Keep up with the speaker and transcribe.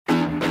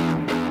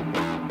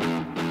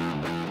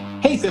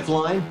fifth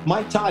line,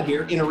 Mike Todd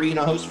here,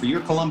 in-arena host for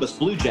your Columbus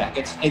Blue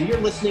Jackets, and you're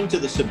listening to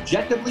the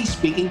Subjectively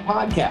Speaking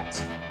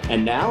podcast.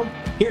 And now,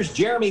 here's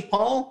Jeremy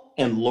Paul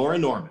and Laura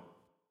Norman.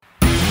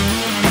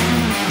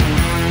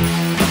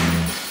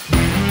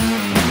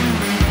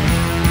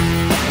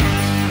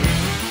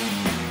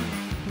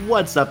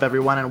 What's up,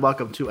 everyone, and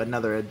welcome to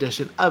another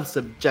edition of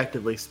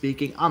Subjectively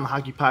Speaking on the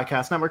Hockey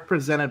Podcast Network,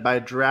 presented by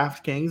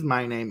DraftKings.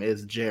 My name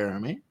is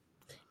Jeremy.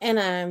 And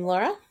I'm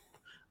Laura.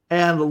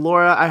 And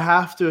Laura, I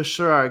have to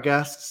assure our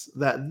guests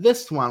that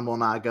this one will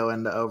not go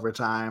into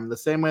overtime, the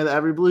same way that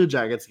every Blue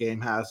Jackets game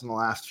has in the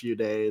last few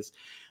days.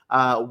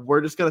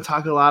 We're just going to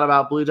talk a lot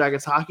about Blue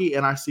Jackets hockey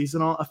and our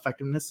seasonal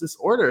effectiveness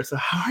disorder. So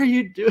how are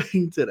you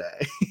doing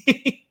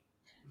today?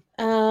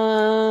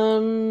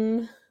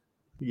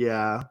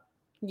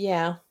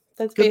 Yeah,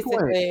 that's Good basically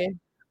point.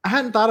 I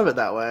hadn't thought of it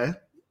that way.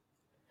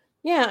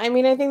 Yeah, I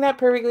mean, I think that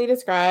perfectly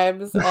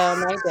describes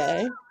my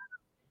day.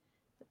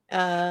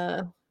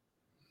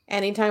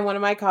 Anytime one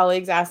of my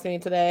colleagues asked me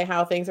today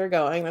how things are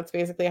going, that's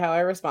basically how I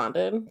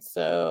responded.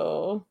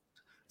 So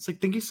it's like,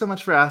 thank you so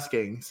much for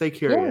asking. Stay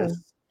curious.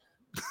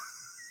 Yeah.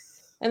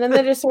 And then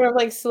they just sort of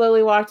like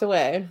slowly walked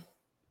away.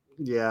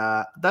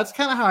 Yeah, that's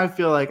kind of how I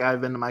feel like I've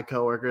been to my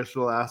coworkers for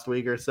the last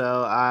week or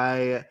so.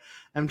 I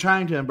am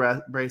trying to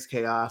embrace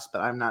chaos,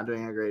 but I'm not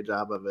doing a great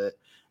job of it.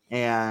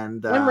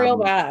 And I'm real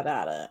bad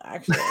at it,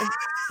 actually.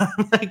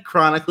 I'm like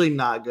chronically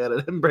not good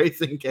at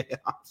embracing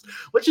chaos,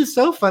 which is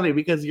so funny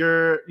because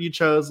you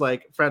chose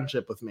like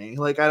friendship with me.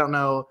 Like, I don't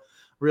know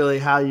really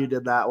how you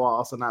did that while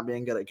also not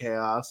being good at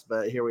chaos,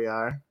 but here we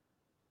are.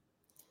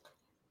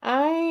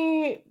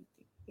 I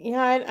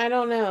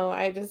don't know.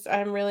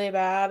 I'm really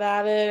bad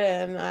at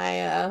it, and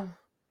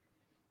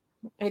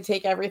I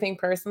take everything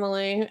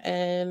personally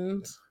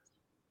and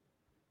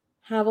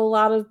have a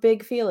lot of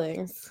big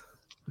feelings.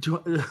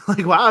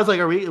 Like, wow, I was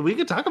like, we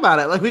could talk about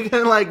it. Like, we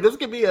can, like, this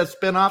could be a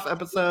spin-off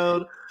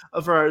episode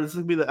this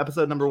would be the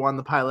episode number 1,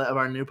 the pilot of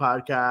our new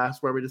podcast,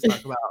 where we just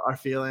talk about our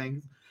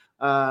feelings.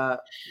 I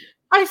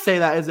say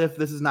that as if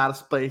this is not a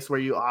space where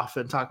you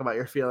often talk about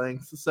your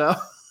feelings. So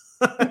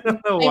I don't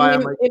know why.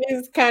 It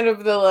is kind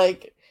of the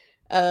like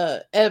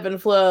ebb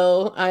and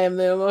flow. I am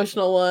the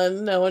emotional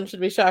one. No one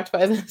should be shocked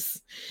by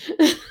this.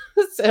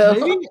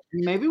 So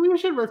maybe we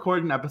should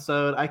record an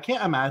episode. I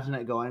can't imagine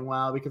it going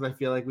well because I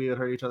feel like we would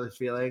hurt each other's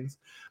feelings.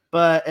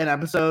 But an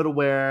episode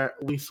where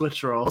we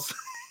switch roles.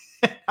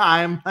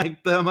 I'm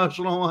like the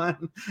emotional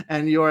one,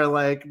 and you're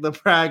like the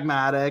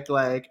pragmatic,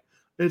 like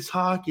it's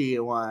hockey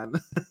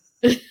one.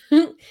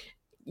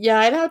 Yeah,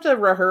 I'd have to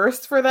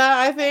rehearse for that,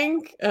 I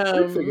think.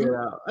 We'd figure it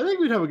out. I think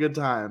we'd have a good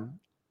time.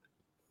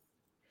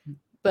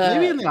 But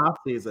maybe in the off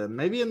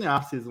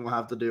season we'll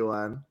have to do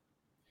one.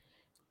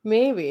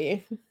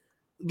 Maybe.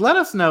 Let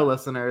us know,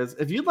 listeners,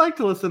 if you'd like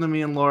to listen to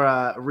me and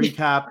Laura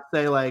recap,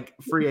 say, like,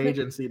 free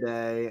agency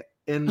day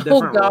in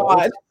different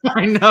roles.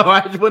 I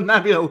know, wouldn't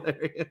that be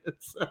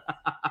hilarious?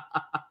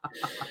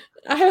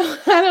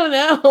 I don't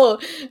know.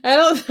 I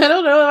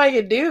don't know if I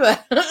could do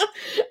that.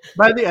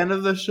 By the end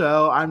of the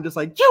show, I'm just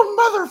like, you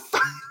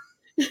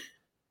motherfucker.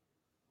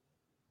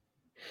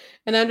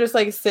 And I'm just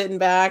like sitting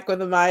back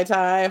with a Mai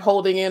Tai,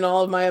 holding in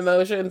all of my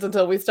emotions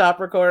until we stop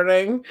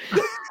recording.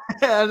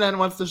 And then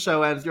once the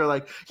show ends, you're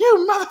like,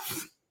 you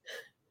motherfucker.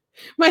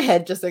 My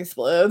head just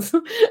explodes.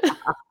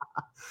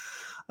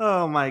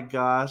 Oh my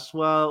gosh.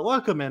 Well,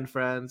 welcome in,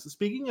 friends.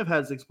 Speaking of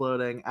heads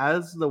exploding,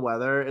 as the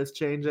weather is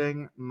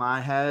changing,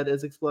 my head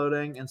is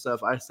exploding. And so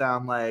if I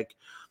sound like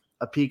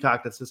a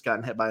peacock that's just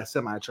gotten hit by a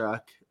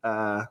semi-truck,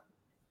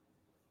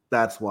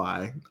 that's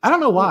why. I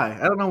don't know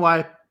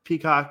why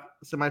peacock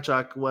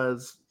semi-truck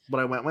was what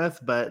I went with,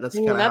 but that's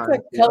kind of that's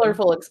a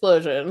colorful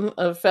explosion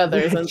of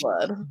feathers and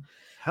blood.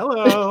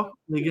 Hello.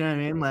 You know what I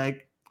mean?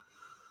 Like,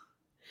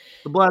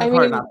 the blood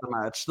part, not so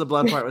much. The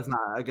blood part was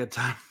not a good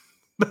time.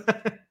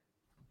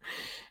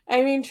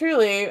 I mean,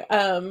 truly,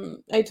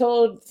 I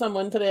told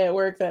someone today at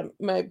work that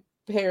my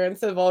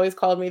parents have always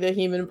called me the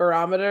human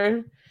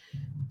barometer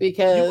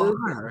because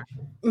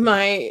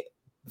my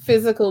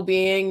physical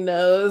being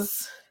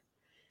knows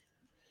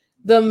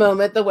the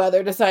moment the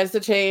weather decides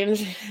to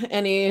change,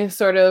 any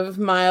sort of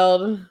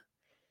mild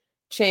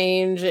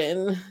change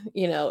in,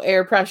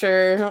 air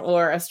pressure,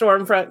 or a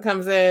storm front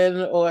comes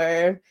in,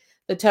 or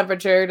the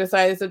temperature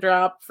decides to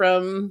drop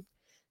from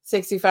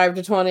 65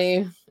 to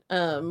 20.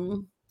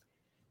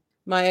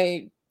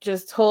 My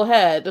just whole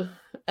head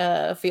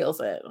feels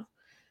it.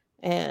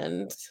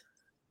 And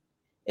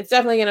it's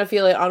definitely going to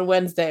feel it on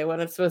Wednesday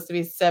when it's supposed to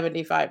be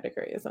 75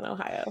 degrees in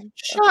Ohio.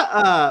 Shut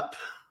up.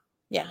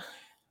 Yeah.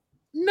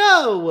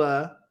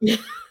 No.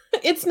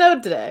 It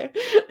snowed today.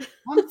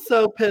 I'm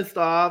so pissed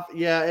off.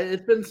 Yeah,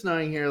 it's been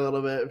snowing here a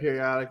little bit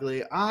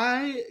periodically.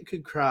 I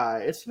could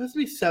cry. It's supposed to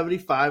be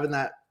 75 in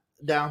that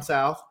down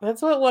south.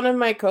 That's what one of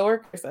my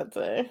coworkers said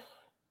today.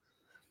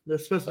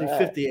 There's supposed to be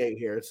 58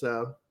 here,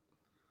 so.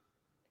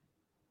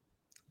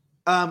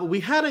 We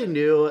had a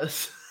new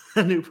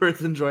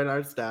person join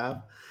our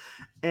staff,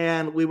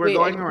 and we were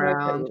going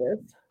around.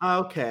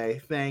 Okay,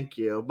 thank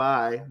you.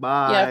 Bye.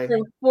 Yeah,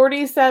 from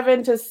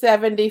 47 to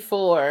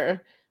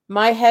 74.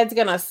 my head's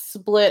gonna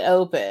split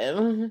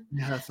open.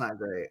 Yeah, that's not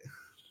great.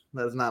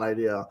 That's not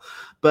ideal.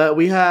 But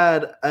we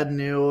had a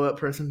new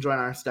person join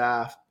our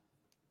staff.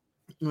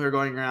 We were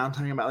going around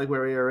talking about like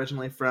where we were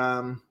originally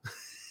from.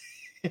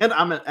 And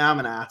I'm an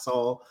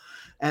asshole.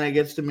 And it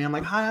gets to me. I'm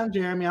like, hi, I'm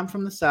Jeremy. I'm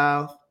from the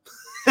South.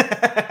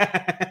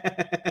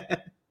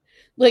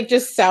 Like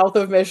just south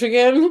of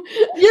Michigan.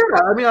 Yeah,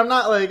 I mean, I'm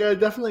not like, I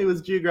definitely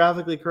was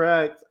geographically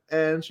correct.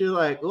 And she was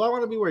like, well, I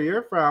want to be where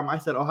you're from. I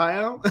said,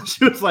 Ohio. And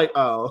she was like,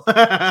 oh.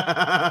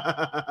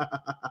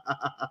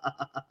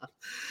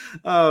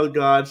 Oh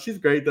God, she's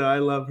great though. I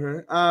love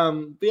her.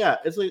 But yeah,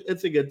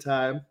 it's a good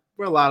time.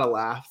 We're a lot of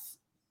laughs.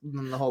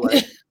 And the whole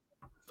like,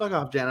 fuck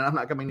off, Janet. I'm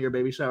not coming to your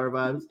baby shower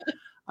vibes.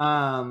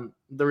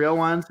 The real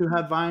ones who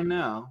had Vine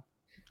know,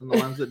 and the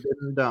ones that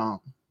didn't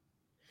don't.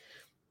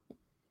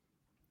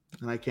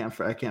 And I can't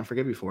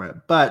forgive you for it.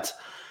 But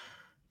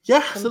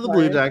yeah, so the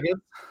Blue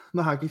Jackets,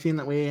 the hockey team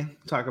that we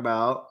talk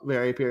about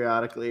very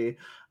periodically.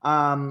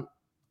 I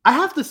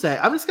have to say,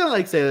 I'm just gonna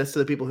like say this to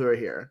the people who are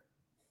here.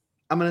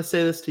 I'm gonna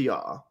say this to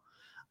y'all.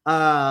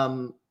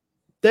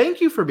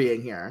 Thank you for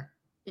being here.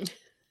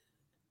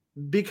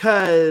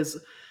 Because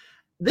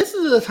this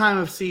is a time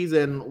of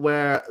season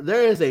where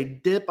there is a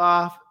dip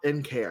off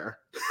in care.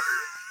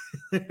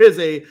 There is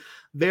a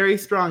very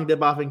strong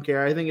dip off in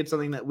care. I think it's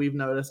something that we've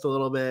noticed a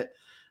little bit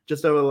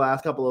just over the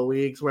last couple of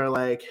weeks where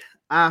like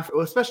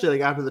especially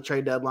like after the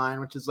trade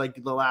deadline, which is like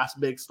the last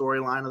big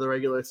storyline of the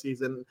regular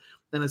season,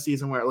 in a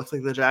season where it looks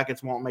like the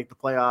Jackets won't make the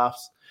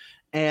playoffs.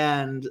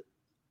 And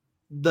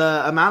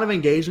the amount of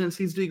engagement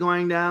seems to be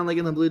going down like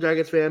in the Blue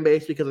Jackets fan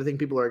base because I think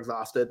people are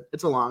exhausted.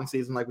 It's a long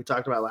season like we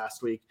talked about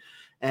last week.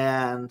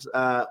 And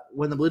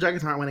when the Blue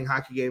Jackets aren't winning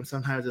hockey games,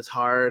 sometimes it's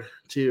hard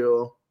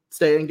to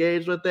stay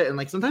engaged with it. And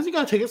like sometimes you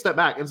got to take a step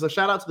back. And so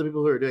shout out to the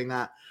people who are doing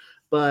that.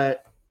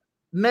 But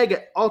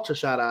mega ultra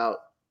shout out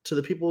to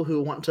the people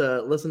who want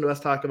to listen to us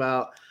talk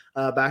about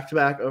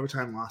back-to-back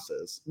overtime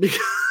losses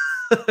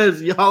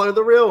because y'all are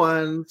the real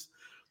ones.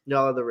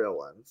 Y'all are the real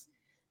ones.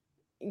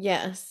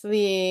 Yes,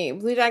 the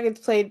Blue Jackets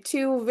played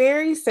two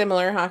very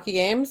similar hockey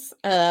games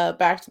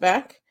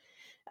back-to-back.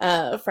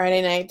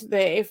 Friday night,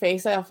 they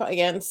face off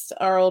against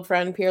our old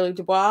friend Pierre-Luc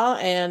Dubois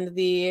and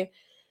the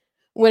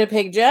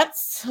Winnipeg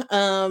Jets.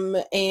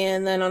 And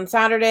then on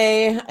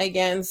Saturday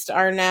against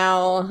our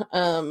now,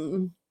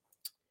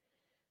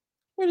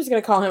 we're just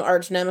going to call him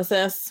arch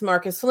nemesis,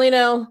 Marcus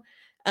Foligno,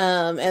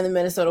 and the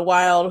Minnesota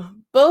Wild.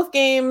 Both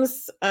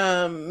games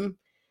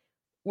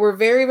were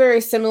very,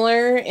 very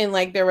similar in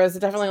like there was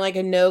definitely like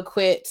a no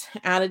quit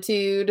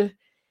attitude.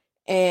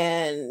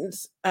 And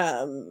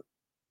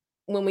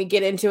when we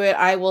get into it,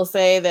 I will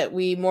say that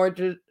we more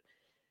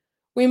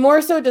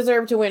so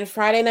deserve to win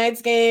Friday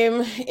night's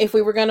game if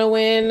we were going to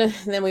win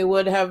than we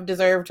would have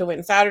deserved to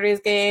win Saturday's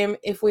game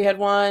if we had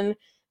won.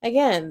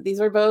 Again, these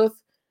were both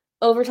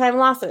overtime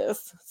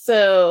losses.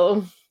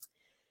 So,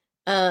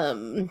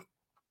 but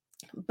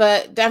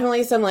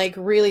definitely some like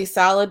really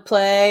solid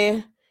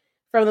play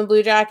from the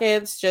Blue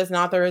Jackets, just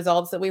not the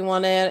results that we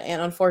wanted.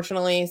 And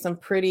unfortunately, some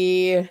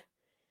pretty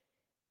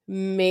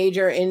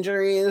major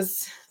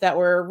injuries that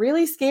were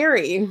really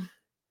scary.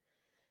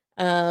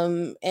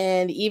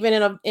 And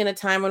even in a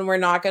time when we're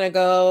not going to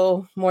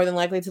go more than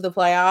likely to the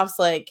playoffs,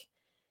 like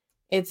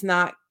it's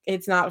not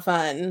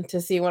fun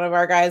to see one of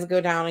our guys go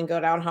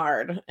down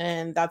hard.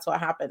 And that's what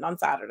happened on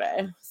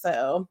Saturday.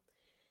 So,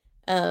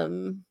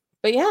 but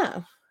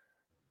yeah.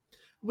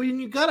 Well,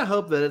 you got to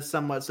hope that it's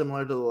somewhat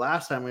similar to the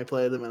last time we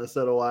played the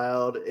Minnesota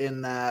Wild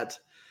in that,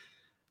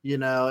 you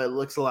know, it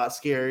looks a lot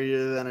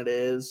scarier than it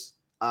is,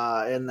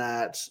 in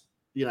that,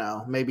 you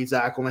know, maybe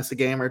Zach will miss a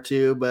game or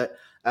two. But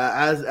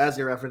as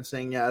you're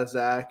referencing, yeah,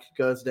 Zach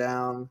goes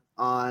down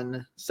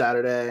on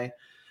Saturday.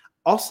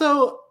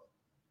 Also,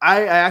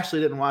 I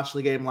actually didn't watch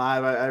the game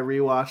live. I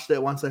rewatched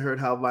it once I heard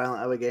how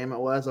violent of a game it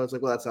was. I was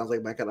like, well, that sounds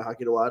like my kind of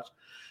hockey to watch.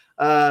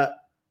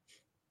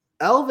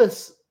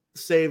 Elvis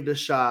saved a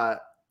shot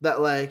that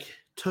like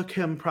took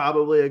him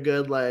probably a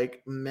good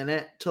like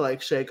minute to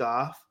like shake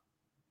off.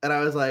 And I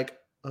was like,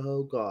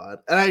 oh God.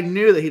 And I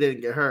knew that he didn't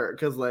get hurt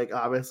because like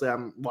obviously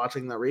I'm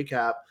watching the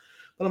recap,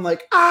 but I'm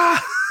like,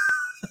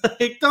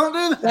 like, don't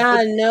do that.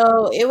 Yeah,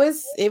 no, it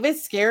was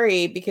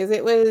scary because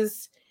it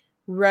was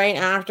right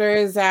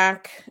after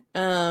Zach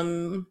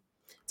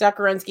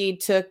Werenski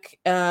took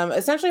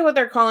essentially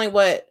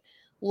what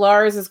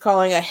Lars is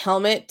calling a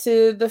helmet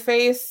to the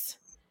face.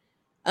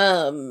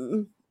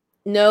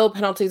 No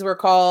penalties were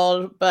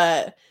called,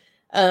 but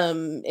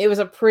it was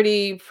a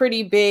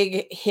pretty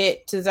big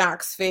hit to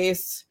Zach's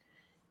face.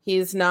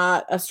 He's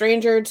not a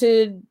stranger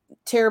to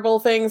terrible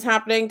things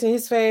happening to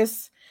his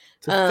face.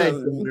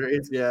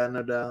 Yeah,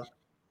 no doubt.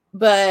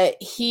 But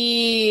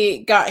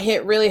he got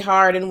hit really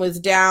hard and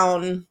was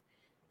down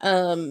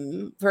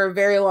for a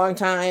very long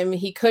time.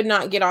 He could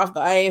not get off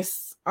the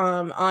ice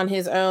on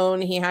his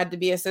own. He had to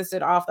be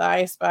assisted off the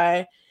ice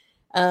by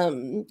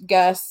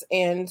Gus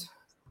and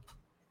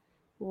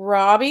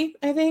Robbie,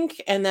 I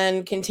think, and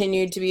then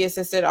continued to be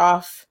assisted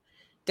off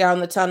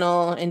down the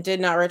tunnel and did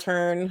not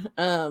return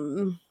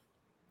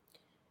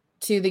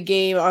to into the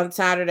game on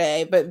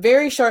Saturday. But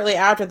very shortly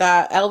after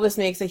that, Elvis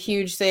makes a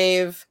huge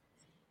save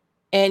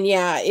and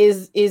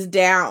is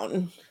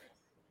down,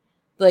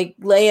 like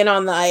laying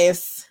on the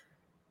ice.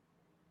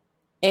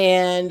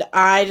 And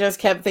I just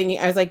kept thinking,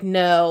 I was like,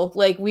 no,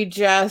 like we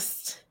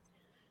just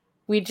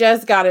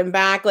got him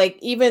back. Like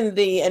even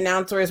the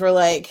announcers were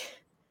like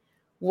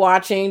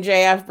watching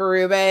JF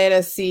Berube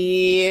to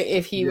see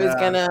if he was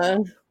gonna,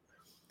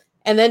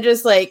 and then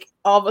just like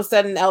all of a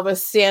sudden Elvis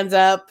stands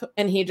up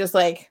and he just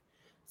like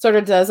sort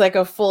of does like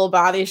a full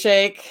body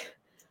shake,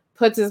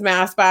 puts his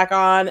mask back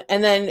on,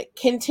 and then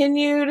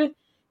continued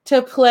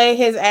to play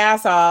his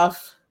ass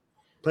off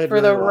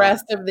for the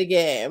rest of the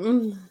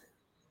game.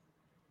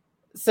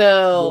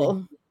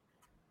 So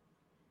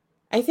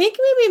I think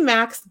maybe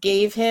Max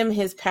gave him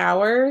his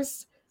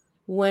powers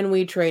when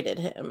we traded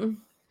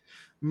him.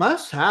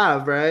 Must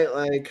have, right?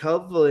 Like,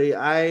 hopefully,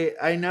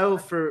 I know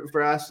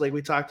for us, like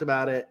we talked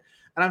about it,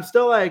 and I'm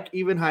still like,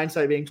 even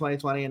hindsight being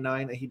 2020 and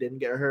knowing that he didn't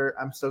get hurt,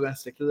 I'm still gonna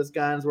stick to this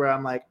guns. Where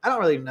I'm like, I don't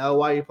really know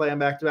why you play him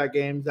back-to-back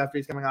games after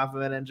he's coming off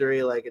of an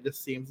injury. Like, it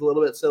just seems a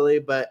little bit silly,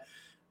 but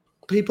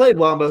he played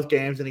well in both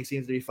games and he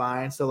seems to be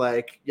fine. So,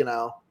 like, you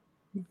know,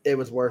 it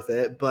was worth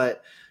it.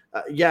 But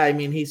yeah, I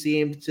mean, he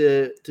seemed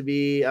to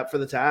be up for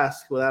the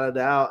task without a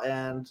doubt,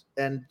 and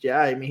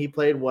yeah, I mean, he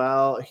played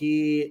well.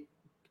 He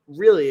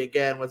really,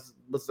 again, was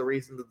the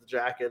reason that the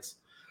Jackets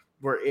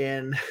were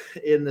in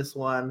this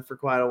one for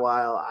quite a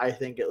while, I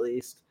think, at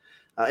least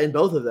in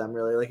both of them,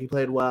 really. Like, he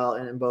played well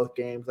in both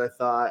games, I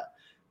thought,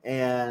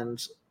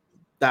 and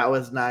that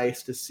was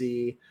nice to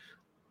see.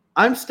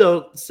 I'm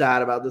still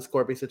sad about this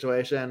Corpy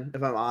situation,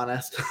 if I'm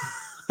honest.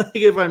 Like,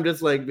 if I'm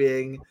just like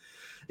being,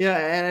 yeah,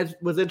 and it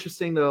was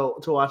interesting to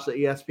watch the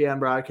ESPN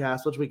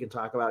broadcast, which we can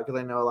talk about because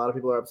I know a lot of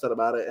people are upset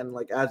about it, and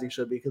like as you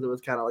should be, because it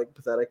was kind of like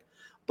pathetic.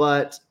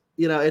 But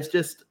you know, it's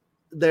just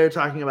they're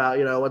talking about,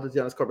 you know, what does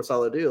Joonas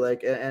Korpisalo do,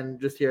 like, and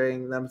just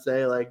hearing them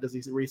say like, does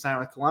he re-sign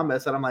with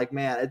Columbus? And I'm like,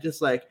 man, it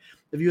just like,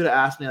 if you would have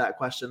asked me that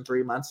question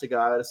 3 months ago,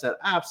 I would have said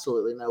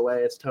absolutely no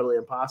way, it's totally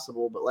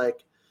impossible. But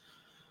like,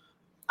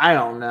 I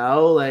don't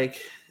know,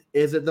 like,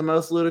 is it the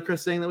most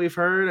ludicrous thing that we've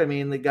heard? I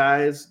mean, the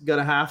guy's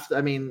gonna have to.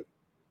 I mean,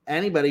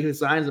 anybody who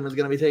signs him is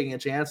going to be taking a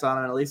chance on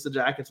him. And at least the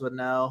Jackets would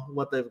know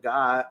what they've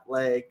got.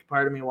 Like,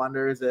 part of me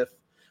wonders if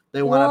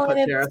they want to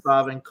put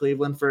Tarasov in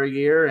Cleveland for a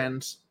year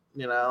and,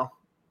 you know,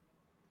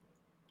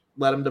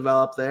 let him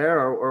develop there,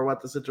 or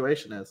what the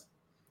situation is.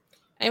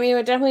 I mean, it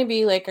would definitely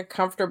be like a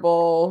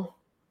comfortable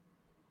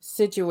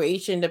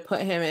situation to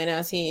put him in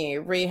as he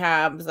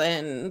rehabs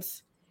and,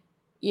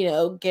 you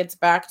know, gets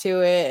back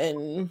to it.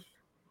 And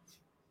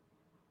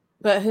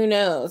but who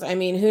knows? I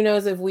mean, who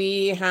knows if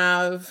we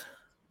have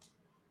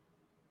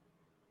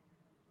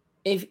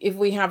if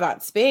we have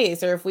that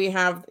space, or if we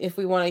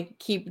want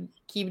to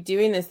keep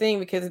doing this thing,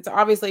 because it's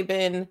obviously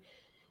been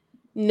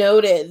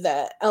noted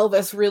that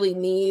Elvis really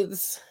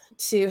needs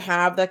to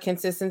have the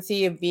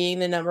consistency of being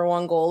the number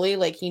one goalie.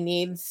 Like, he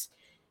needs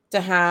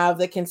to have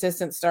the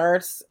consistent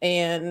starts,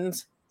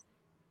 and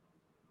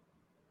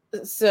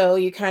so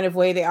you kind of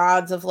weigh the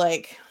odds of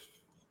like,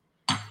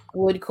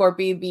 would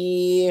Corpy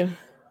be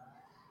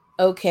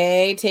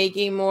okay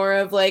taking more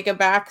of like a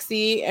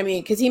backseat? I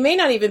mean, because he may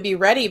not even be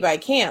ready by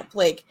camp.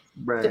 Like,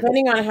 right,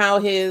 depending on how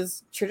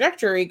his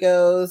trajectory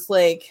goes,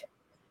 like,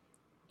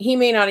 he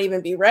may not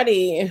even be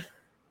ready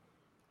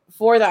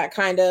for that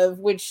kind of,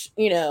 which,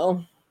 you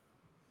know,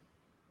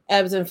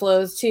 ebbs and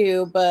flows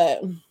too.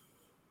 But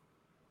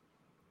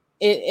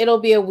it'll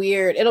be a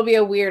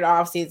weird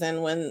off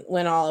season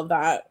when all of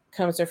that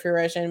comes to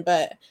fruition.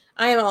 But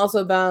I am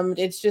also bummed.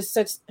 It's just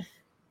such,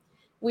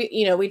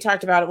 we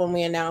talked about it when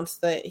we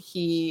announced that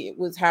he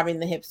was having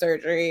the hip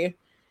surgery.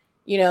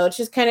 You know, it's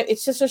just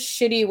a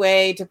shitty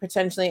way to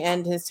potentially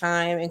end his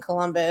time in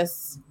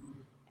Columbus.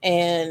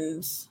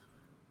 And,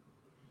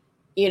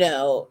 you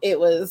know, it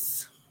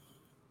was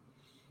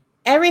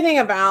everything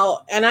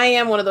about, and I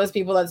am one of those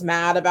people that's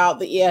mad about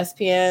the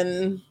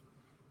ESPN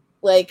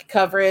like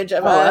coverage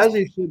of us. As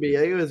you should be.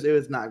 It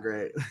was not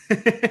great.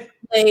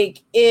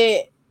 Like,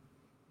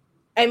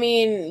 I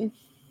mean,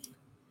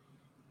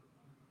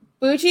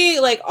 Bucci,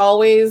 like,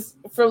 always,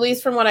 for at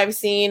least from what I've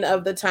seen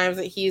of the times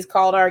that he's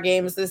called our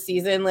games this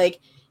season, like,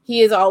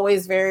 he is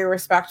always very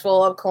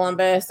respectful of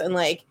Columbus and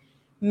like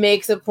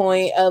makes a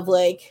point of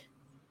like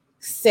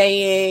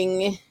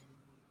saying,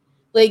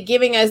 like,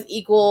 giving us an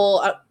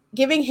equal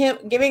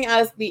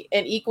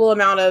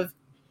amount of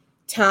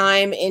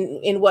time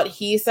in what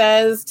he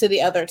says to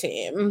the other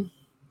team.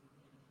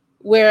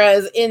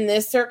 Whereas in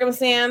this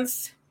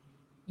circumstance,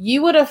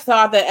 you would have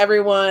thought that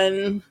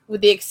everyone,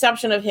 with the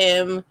exception of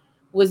him,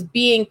 was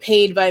being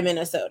paid by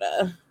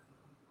Minnesota.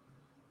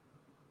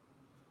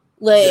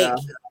 Like, yeah.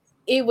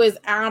 It was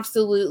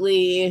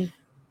absolutely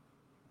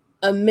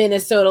a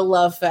Minnesota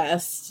love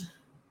fest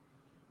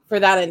for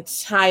that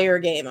entire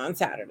game on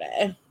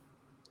Saturday.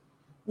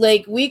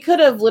 Like, we could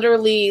have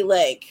literally,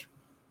 like,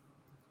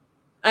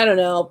 I don't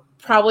know,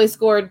 probably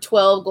scored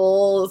 12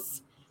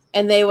 goals,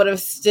 and they would have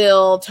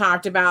still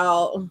talked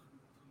about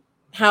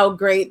how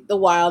great the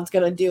Wild's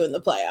going to do in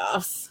the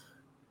playoffs.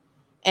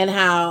 and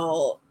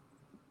how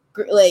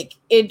like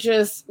it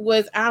just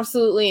was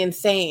absolutely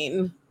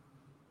insane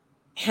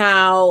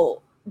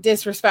how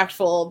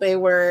disrespectful they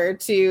were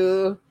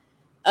to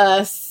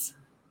us.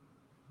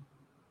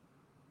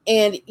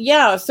 And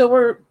yeah, so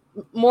we're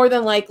more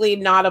than likely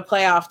not a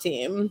playoff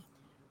team.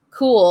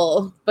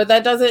 Cool, but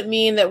that doesn't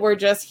mean that we're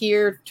just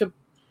here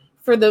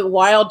for the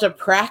Wild to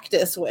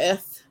practice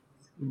with.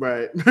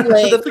 Right.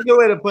 Like, that's a good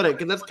way to put it,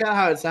 because that's kind of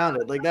how it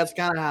sounded. Like, that's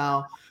kind of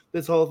how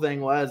this whole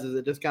thing was, is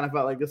it just kind of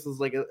felt like this was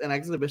like an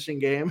exhibition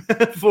game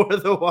for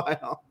the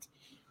Wild.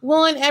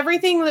 Well, and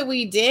everything that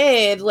we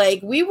did,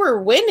 like, we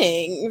were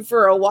winning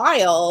for a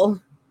while.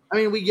 I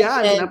mean,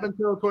 up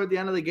until toward the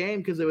end of the game,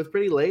 because it was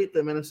pretty late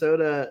that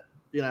Minnesota,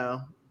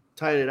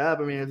 tied it up.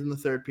 I mean, it was in the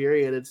third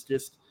period. It's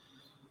just,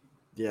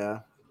 yeah.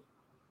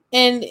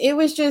 And it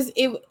was just,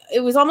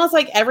 it was almost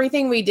like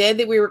everything we did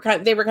that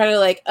they were kind of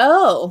like,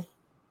 oh,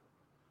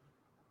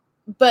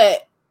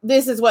 but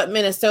this is what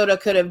Minnesota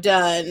could have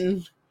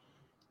done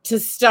to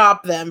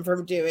stop them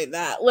from doing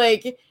that.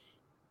 Like,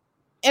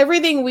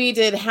 everything we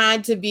did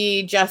had to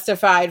be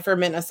justified for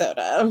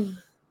Minnesota.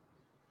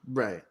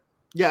 Right.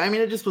 Yeah, I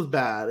mean, it just was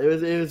bad.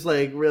 It was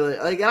like really,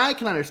 like, and I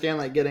can understand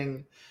like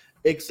getting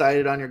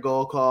excited on your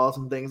goal calls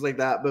and things like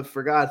that, but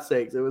for God's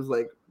sakes, it was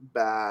like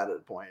bad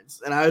at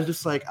points. And I was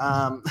just like,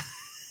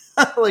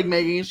 like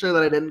making sure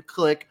that I didn't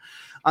click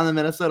on the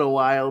Minnesota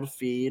Wild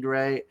feed,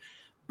 right?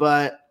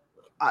 But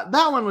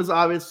that one was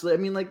obviously, I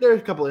mean, like, there's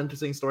a couple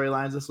interesting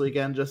storylines this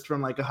weekend just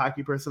from like a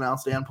hockey personnel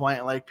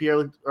standpoint. Like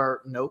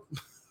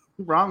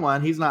wrong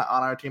one. He's not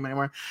on our team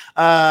anymore.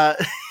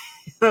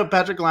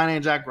 Patrick Laine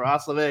and Jack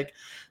Roslovic,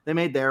 they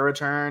made their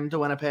return to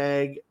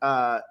Winnipeg.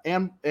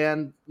 And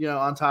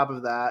on top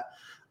of that,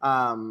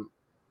 oh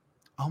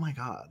my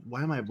God,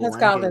 why am I blanking?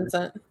 Pascal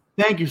Vincent.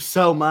 Thank you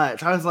so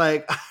much. I was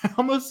like, I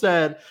almost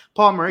said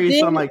Paul Maurice,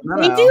 so I'm like,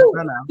 no.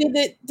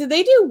 Did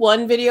they do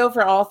one video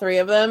for all three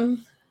of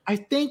them? I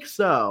think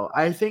so.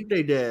 I think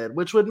they did,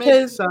 which would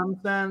make some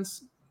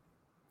sense.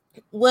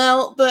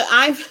 Well, but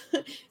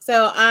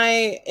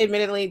I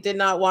admittedly did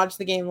not watch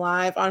the game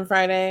live on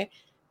Friday.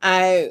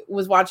 I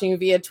was watching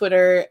via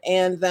Twitter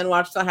and then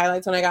watched the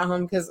highlights when I got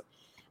home because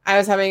I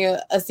was having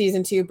a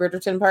season 2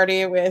 Bridgerton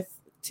party with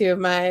 2 of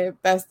my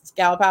best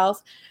gal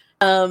pals.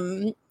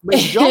 Wait,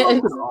 did you watch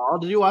it all?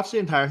 Did you watch the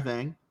entire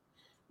thing?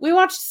 We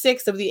watched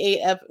 5 of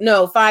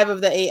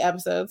the 8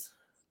 episodes.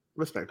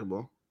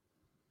 Respectable.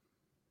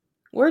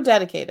 We're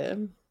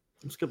dedicated.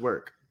 It's good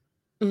work.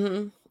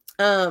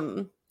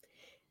 Mm-hmm.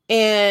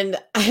 And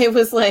I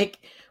was like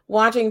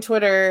watching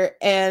Twitter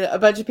and a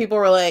bunch of people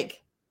were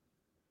like,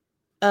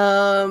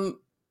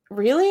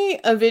 really?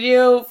 A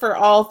video for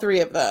all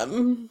 3 of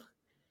them?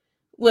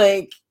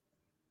 Like,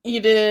 you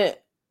didn't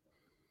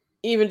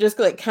even just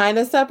like kind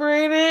of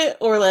separate it,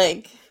 or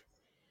like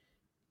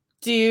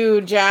do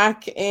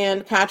Jack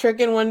and Patrick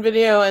in one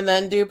video and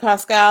then do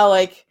Pascal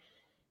like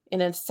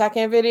in a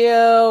second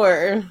video?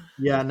 Or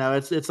yeah, no,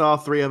 it's all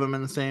 3 of them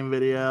in the same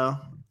video,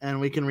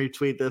 and we can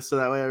retweet this so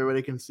that way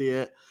everybody can see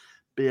it.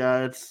 But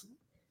yeah, it's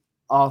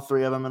all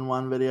 3 of them in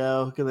one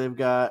video because they've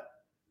got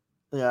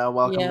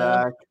welcome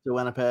back to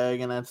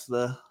Winnipeg, and it's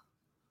the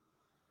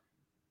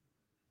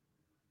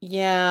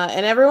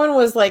and everyone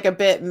was like a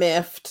bit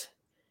miffed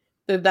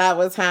that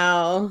was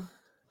how.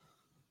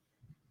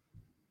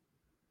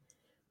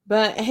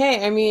 But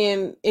hey, I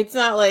mean, it's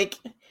not like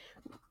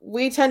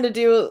we tend to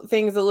do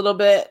things a little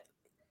bit,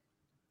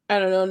 I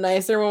don't know,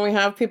 nicer when we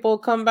have people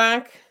come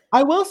back.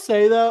 I will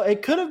say, though,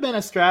 it could have been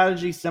a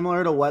strategy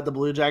similar to what the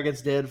Blue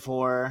Jackets did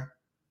for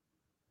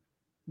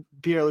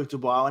Pierre-Luc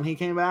Dubois when he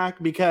came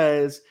back,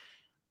 because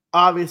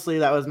obviously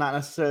that was not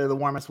necessarily the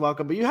warmest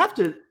welcome. But you have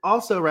to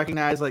also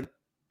recognize, like,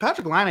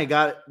 Patrick Laine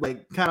got,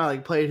 like, kind of,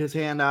 like, played his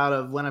hand out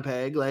of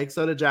Winnipeg. Like,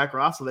 so did Jack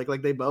Roslovic.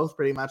 Like, they both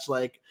pretty much,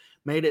 like,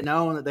 made it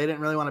known that they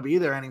didn't really want to be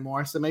there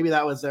anymore. So maybe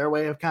that was their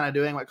way of kind of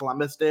doing what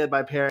Columbus did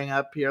by pairing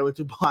up Pierre-Luc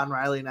Dubois and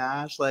Riley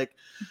Nash. Like,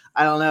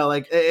 I don't know.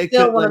 Like, it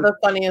still could, one of the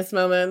funniest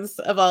moments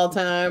of all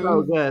time.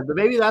 So good. But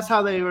maybe that's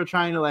how they were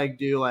trying to, like,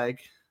 do, like,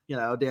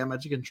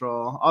 damage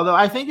control. Although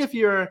I think if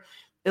you're,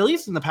 at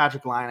least in the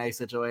Patrick Laine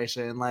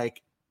situation,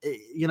 like,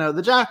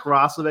 the Jack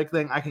Roslovic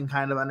thing, I can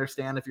kind of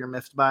understand if you're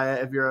miffed by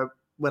it, if you're a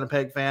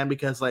Winnipeg fan,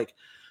 because, like,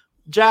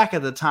 Jack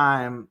at the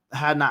time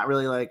had not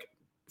really, like,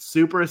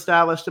 super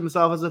established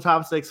himself as a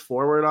top 6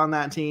 forward on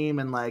that team,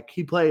 and, like,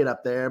 he played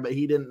up there, but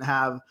he didn't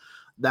have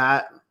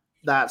that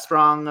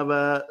strong of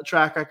a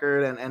track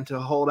record and to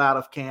hold out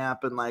of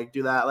camp and, like,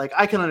 do that. Like,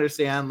 I can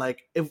understand,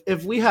 like,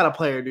 if we had a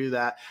player do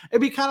that,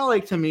 it'd be kind of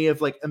like, to me,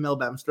 if, like, Emil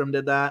Bemstrom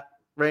did that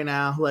right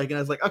now, like, and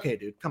it's like, okay,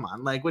 dude, come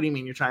on, like, what do you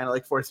mean you're trying to,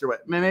 like, force your way?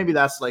 Maybe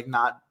that's, like,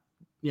 not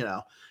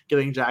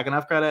giving Jack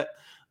enough credit,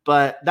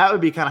 but that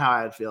would be kind of how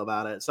I'd feel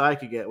about it. So I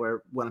could get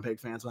where Winnipeg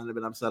fans wouldn't have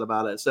been upset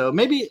about it. So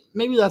maybe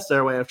that's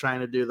their way of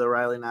trying to do the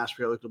Riley Nash,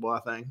 Pierre-Luc Dubois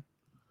thing.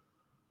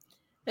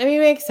 I mean,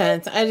 it makes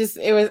sense. I just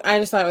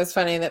thought it was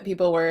funny that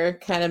people were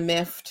kind of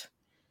miffed.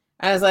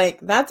 I was like,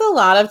 that's a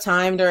lot of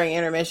time during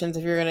intermissions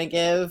if you're going to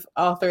give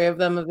all 3 of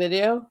them a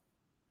video.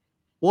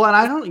 Well,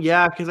 and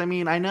because I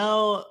mean, I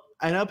know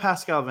I know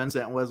Pascal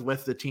Vincent was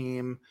with the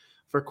team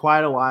for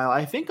quite a while.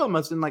 I think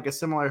almost in like a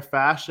similar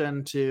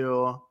fashion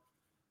to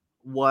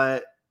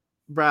what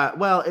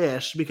Brad,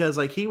 ish, because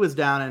like he was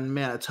down in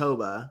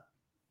Manitoba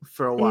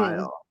for a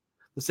while,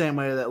 the same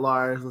way that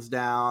Lars was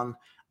down,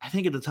 I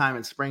think at the time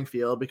in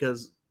Springfield,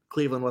 because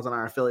Cleveland wasn't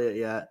our affiliate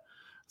yet.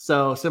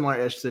 So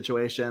similar-ish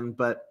situation.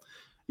 But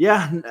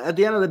yeah, at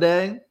the end of the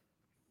day,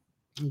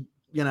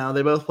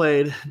 they both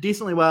played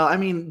decently well. I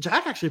mean,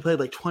 Jack actually played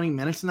like 20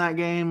 minutes in that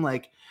game.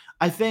 Like,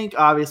 I think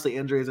obviously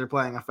injuries are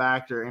playing a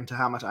factor into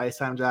how much ice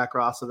time Jack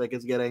Roslovic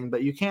is getting,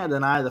 but you can't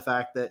deny the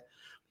fact that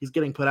he's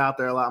getting put out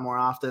there a lot more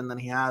often than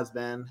he has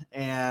been.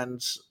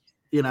 And,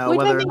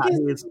 whether or not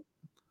he's...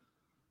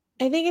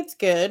 I think it's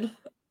good.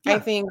 Yeah. I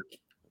think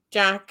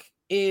Jack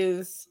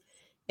is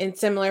in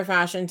similar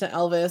fashion to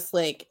Elvis,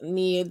 like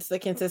needs the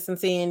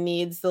consistency and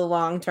needs the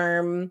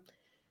long-term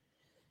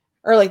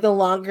or like the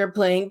longer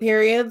playing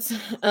periods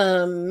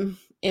in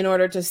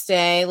order to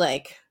stay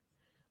like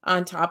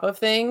on top of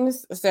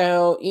things.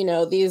 So,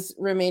 these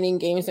remaining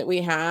games that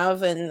we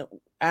have, and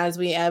as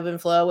we ebb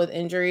and flow with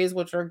injuries,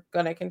 which are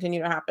going to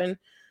continue to happen,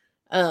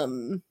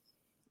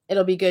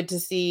 it'll be good to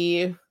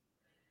see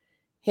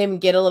him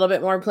get a little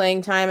bit more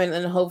playing time and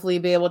then hopefully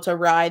be able to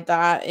ride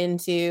that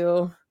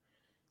into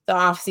the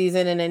off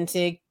season and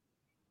into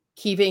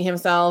keeping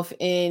himself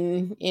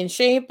in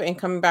shape and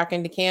coming back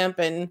into camp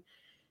and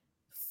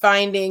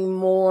finding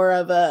more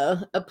of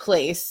a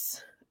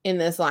place in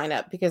this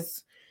lineup,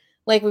 because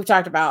like we've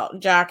talked about,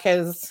 Jack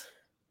has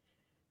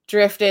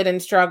drifted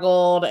and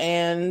struggled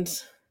and,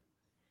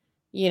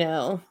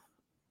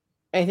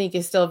 I think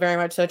is still very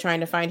much so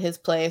trying to find his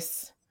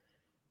place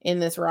in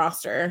this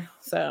roster.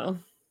 So...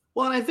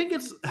 Well, and I think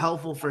it's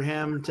helpful for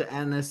him to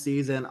end this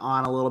season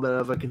on a little bit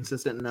of a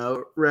consistent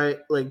note, right?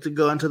 Like to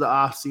go into the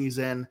off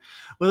season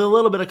with a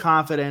little bit of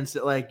confidence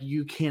that like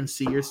you can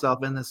see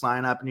yourself in this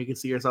lineup and you can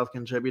see yourself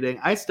contributing.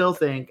 I still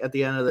think at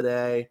the end of the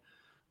day,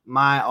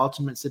 my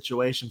ultimate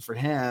situation for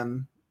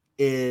him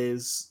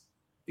is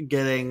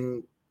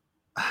getting,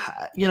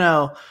 I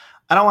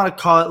don't want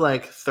to call it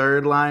like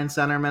third line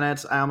center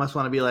minutes. I almost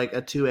want to be like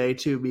a 2A,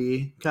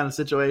 2B kind of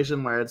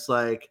situation where it's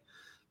like,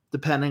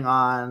 depending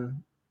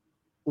on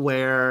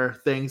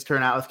where things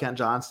turn out with Kent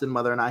Johnston,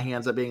 whether or not he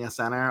ends up being a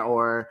center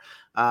or,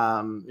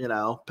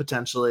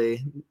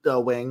 potentially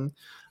a wing,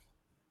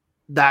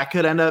 that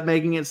could end up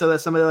making it so that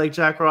somebody like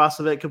Jack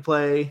Roslovic could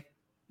play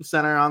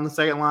center on the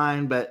second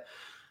line. But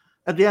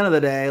at the end of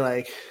the day,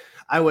 like,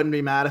 I wouldn't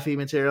be mad if he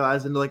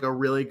materialized into like a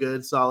really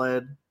good,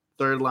 solid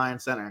third line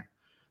center.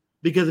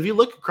 Because if you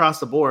look across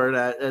the board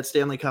at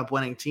Stanley Cup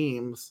winning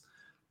teams,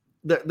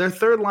 their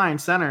third line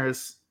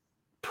centers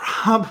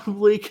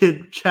probably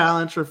could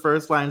challenge for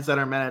first line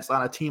center minutes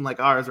on a team like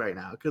ours right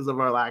now because of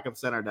our lack of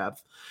center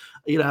depth.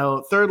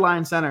 Third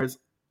line centers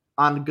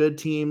on good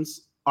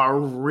teams are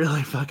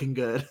really fucking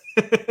good.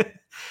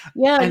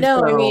 Yeah,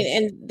 I mean,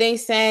 and they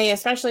say,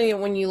 especially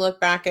when you look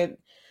back at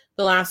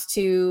the last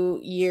 2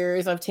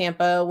 years of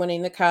Tampa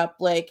winning the cup,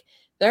 like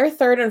their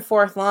third and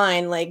fourth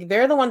line, like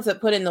they're the ones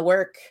that put in the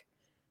work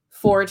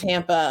for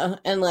Tampa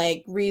and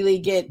like really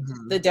get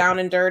the down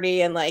and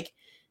dirty and like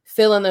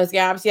fill in those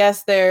gaps.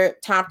 Yes, their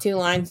top two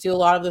lines do a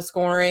lot of the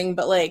scoring,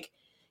 but like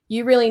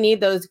you really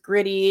need those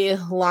gritty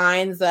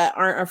lines that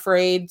aren't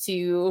afraid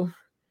to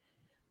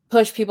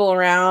push people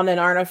around and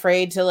aren't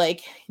afraid to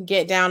like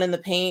get down in the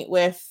paint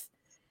with,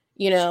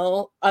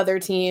 other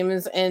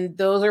teams. And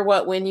those are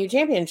what win you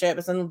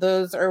championships. And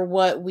those are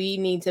what we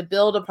need to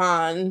build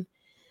upon.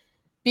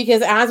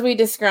 Because as we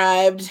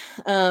described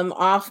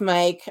off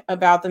mic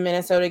about the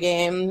Minnesota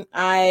game,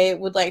 I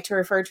would like to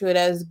refer to it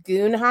as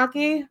goon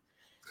hockey.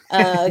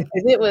 Because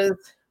it was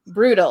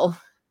brutal.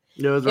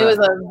 It was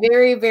a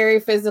very,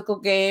 very physical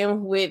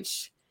game,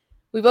 which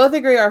we both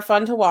agree are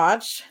fun to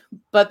watch.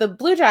 But the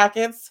Blue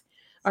Jackets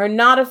are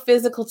not a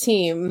physical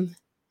team.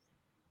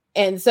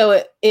 And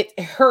so it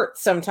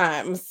hurts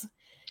sometimes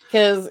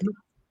because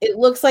it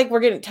looks like we're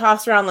getting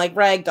tossed around like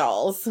rag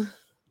dolls.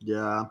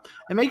 Yeah.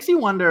 It makes you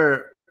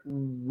wonder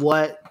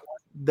what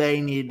they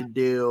need to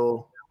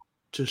do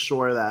to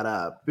shore that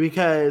up.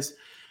 Because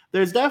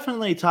there's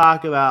definitely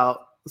talk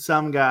about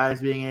some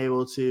guys being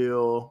able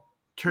to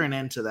turn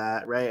into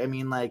that, right? I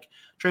mean, like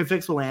Trey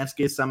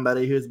Fix-Wolansky is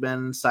somebody who's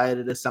been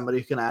cited as somebody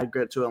who can add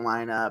grit to a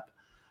lineup.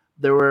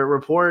 There were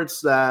reports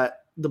that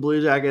the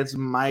Blue Jackets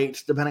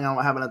might, depending on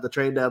what happened at the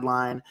trade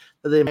deadline,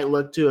 that they might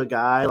look to a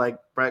guy like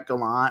Brett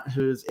Gallant,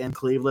 who's in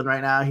Cleveland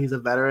right now. He's a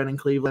veteran in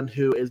Cleveland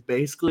who is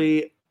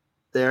basically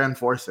their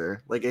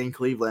enforcer, like in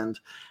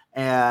Cleveland.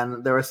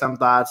 And there were some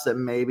thoughts that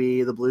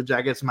maybe the Blue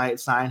Jackets might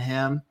sign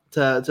him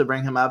to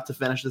bring him up to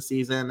finish the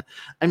season.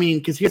 I mean,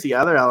 because here's the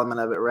other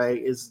element of it,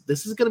 right? Is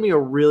this is going to be a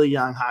really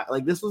young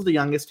like this was the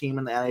youngest team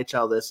in the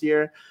NHL this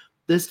year.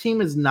 This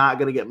team is not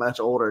going to get much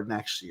older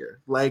next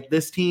year. Like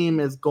this team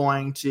is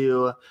going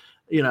to,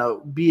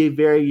 be a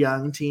very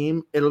young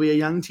team. It'll be a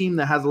young team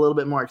that has a little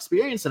bit more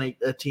experience than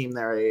a team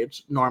their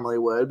age normally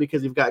would,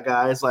 because you've got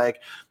guys like,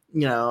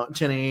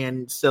 Chinny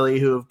and Silly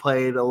who have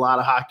played a lot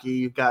of hockey.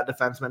 You've got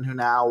defensemen who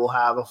now will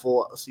have a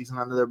full season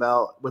under their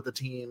belt with the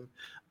team.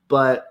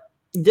 But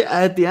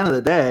at the end of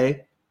the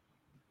day,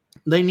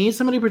 they need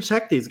somebody to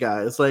protect these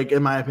guys. Like,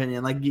 in my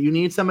opinion, like you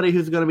need somebody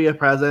who's going to be a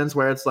presence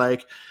where it's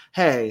like,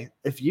 hey,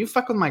 if you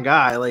fuck with my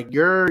guy, like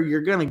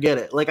you're going to get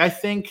it. Like, I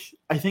think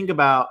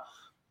about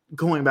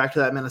going back to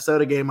that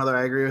Minnesota game, whether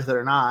I agree with it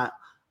or not.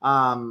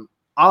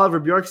 Oliver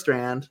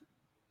Bjorkstrand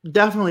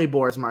definitely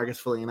boards Marcus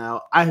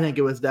Foligno. I think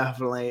it was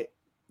definitely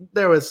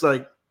there was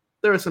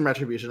some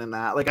retribution in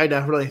that. Like, I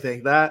definitely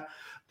think that,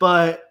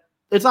 but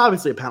it's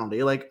obviously a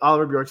penalty. Like,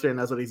 Oliver Bjorkstrand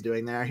knows what he's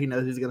doing there. He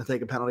knows he's going to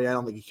take a penalty. I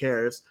don't think he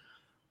cares.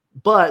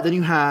 But then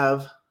you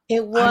have.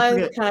 It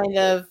was kind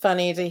of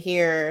funny to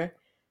hear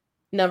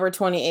number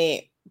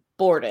 28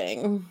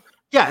 boarding.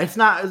 Yeah, it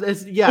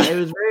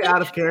was very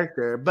out of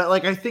character. But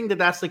like, I think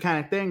that's the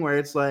kind of thing where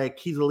it's like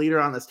he's a leader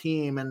on this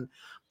team, and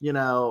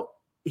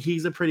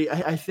he's a pretty.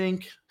 I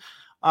think.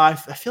 I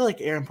feel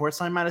like Aaron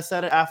Portzline might have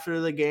said it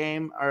after the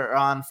game or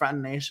on Front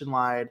and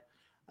Nationwide,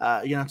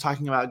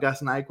 talking about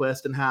Gus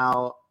Nyquist and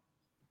how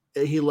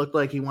he looked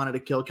like he wanted to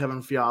kill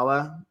Kevin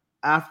Fiala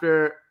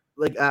after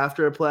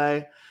a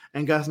play.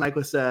 And Gus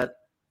Nyquist said,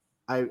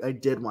 I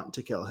did want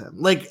to kill him.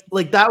 Like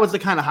that was the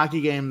kind of hockey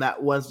game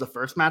that was the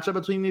first matchup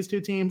between these two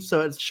teams.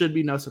 So it should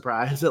be no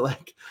surprise that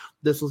like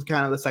this was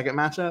kind of the second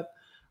matchup.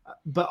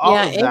 But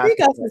Angry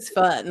Gus is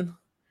fun.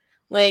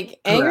 Like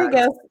Angry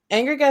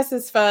Gus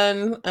is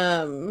fun.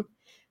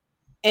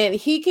 And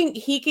he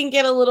can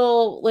get a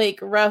little like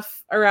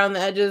rough around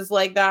the edges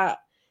like that.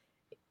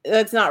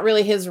 That's not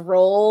really his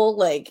role,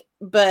 like,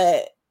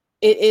 but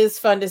it is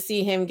fun to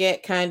see him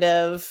get kind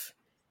of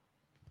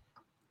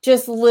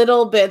just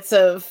little bits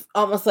of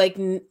almost like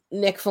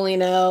Nick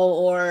Foligno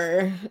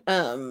or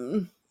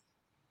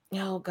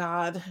oh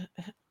God,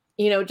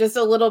 just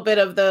a little bit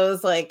of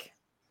those like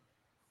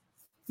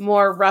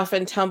more rough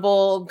and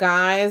tumble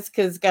guys,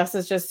 because Gus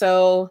is just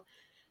so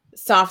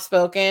soft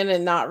spoken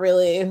and not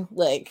really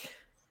like,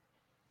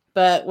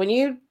 but when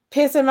you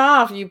piss him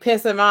off, you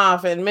piss him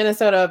off, and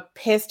Minnesota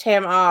pissed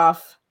him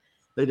off.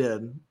 They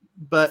did.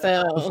 But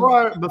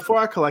before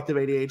our collective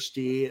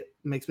ADHD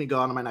makes me go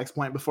on to my next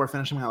point before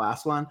finishing my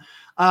last one,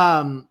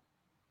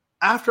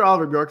 after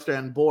Oliver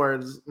Bjorkstrand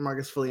boards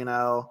Marcus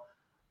Foligno,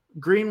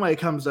 Greenway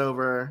comes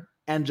over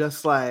and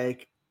just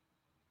like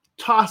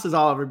tosses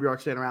Oliver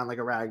Bjorkstrand around like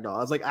a rag doll. I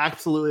was like,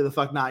 absolutely the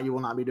fuck not. You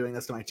will not be doing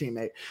this to my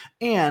teammate.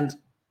 And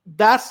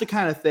that's the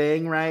kind of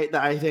thing, right,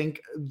 that I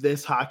think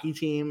this hockey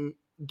team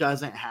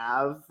doesn't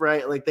have,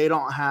 right? Like they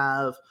don't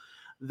have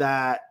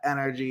that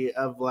energy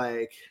of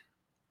like,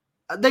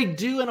 they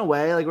do in a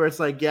way, like where it's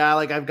like, yeah,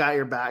 like I've got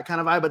your back kind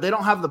of vibe, but they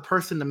don't have the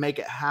person to make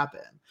it happen.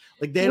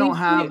 Like they don't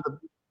have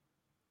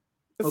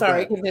the.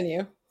 Sorry,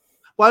 continue.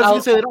 Well, I was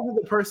gonna say they don't have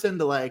the person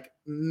to like.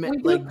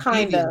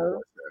 Kind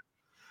of.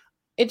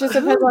 It just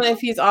depends on if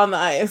he's on the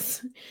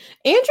ice.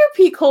 Andrew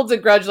Peeke holds a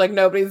grudge like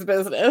nobody's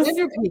business.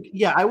 Andrew Peeke,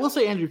 yeah, I will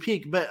say Andrew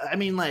Peeke, but I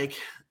mean, like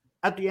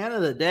at the end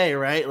of the day,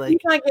 right? Like he's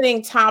not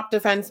getting top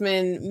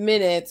defenseman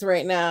minutes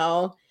right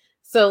now,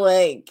 so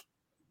like.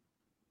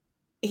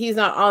 He's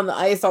not on the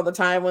ice all the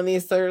time when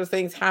these sort of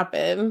things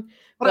happen.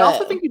 But I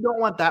also think you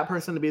don't want that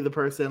person to be the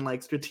person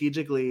like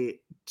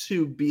strategically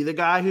to be the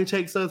guy who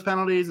takes those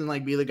penalties and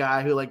like be the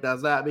guy who like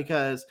does that,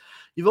 because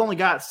you've only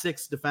got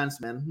 6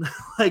 defensemen.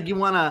 Like you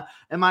want to,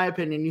 in my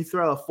opinion, you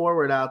throw a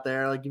forward out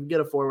there, like you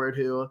get a forward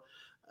who,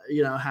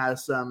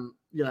 has some,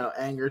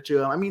 anger to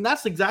him. I mean,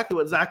 that's exactly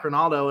what Zach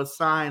Rinaldo was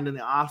signed in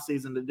the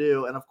offseason to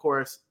do. And of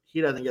course, he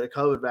doesn't get a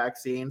COVID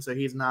vaccine, so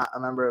he's not a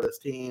member of this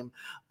team.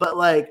 But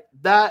like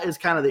that is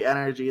kind of the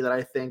energy that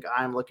I think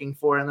I'm looking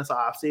for in this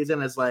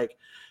offseason is like,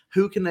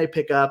 who can they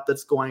pick up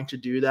that's going to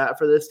do that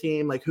for this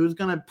team? Like who's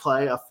going to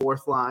play a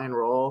 4th line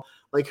role?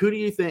 Like who do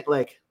you think,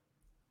 like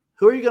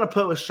who are you going to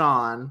put with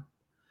Sean?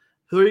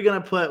 Who are you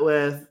going to put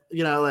with,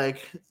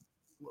 like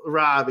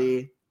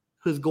Robbie,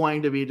 who's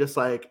going to be just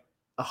like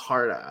a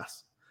hard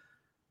ass?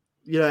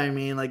 You know what I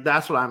mean? Like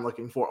that's what I'm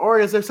looking for. Or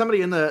is there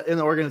somebody in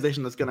the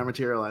organization that's going to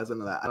materialize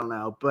into that? I don't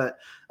know, but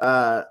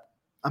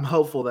I'm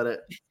hopeful that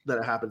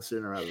it happens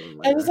sooner rather than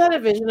later. I just had a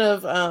vision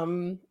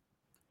of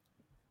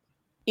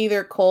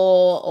either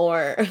Cole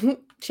or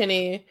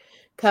Chinny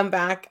come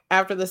back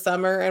after the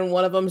summer, and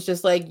one of them's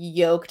just like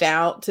yoked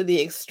out to the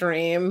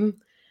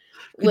extreme.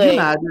 Could you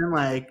imagine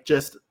like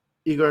just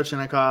Igor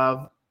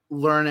Chinnikov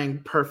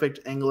learning perfect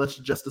English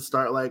just to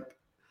start like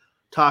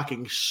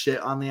talking shit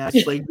on the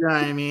ice? Like, you know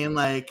what I mean?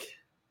 Like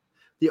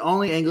the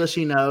only English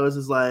he knows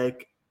is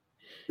like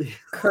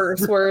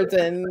curse words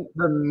and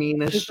the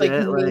meanest just,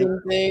 shit. Like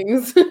mean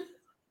things.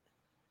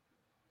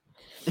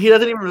 He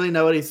doesn't even really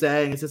know what he's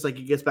saying. It's just like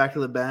he gets back to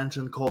the bench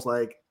and Cole's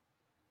like,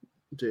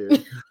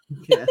 dude,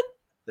 you can't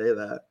say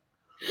that.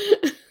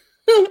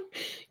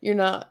 You're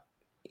not,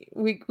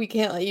 we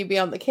can't let you be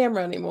on the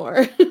camera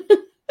anymore.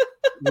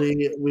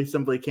 we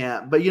simply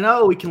can't. But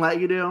what we can let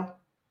you do?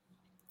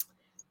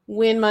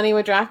 Win money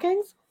with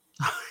DraftKings?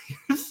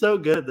 You're so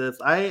good at this.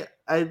 I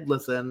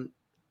listen.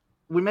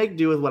 we make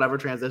do with whatever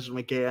transition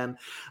we can.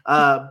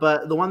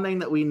 But the one thing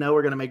that we know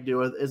we're going to make do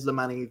with is the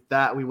money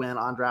that we win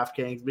on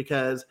DraftKings,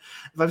 because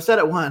if I've said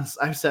it once,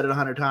 I've said it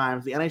 100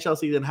 times. The NHL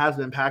season has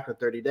been packed with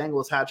 30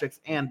 dangles, hat tricks,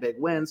 and big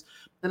wins.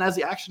 And as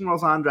the action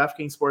rolls on,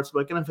 DraftKings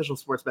Sportsbook, an official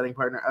sports betting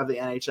partner of the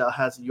NHL,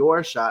 has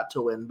your shot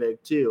to win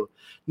big too.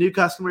 New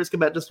customers can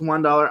bet just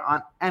 $1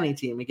 on any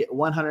team and get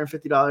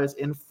 $150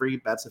 in free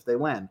bets if they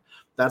win.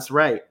 That's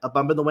right. A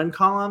bump in the win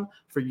column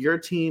for your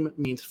team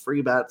means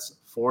free bets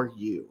for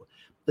you.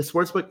 The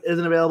sportsbook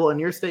isn't available in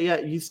your state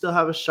yet. You still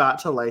have a shot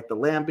to light the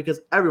lamp,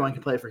 because everyone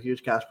can play for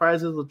huge cash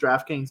prizes with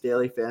DraftKings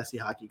daily fantasy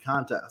hockey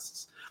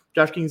contests.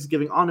 DraftKings is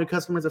giving all new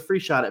customers a free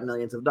shot at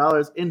millions of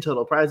dollars in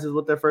total prizes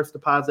with their first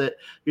deposit.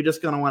 You're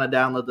just going to want to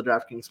download the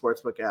DraftKings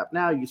Sportsbook app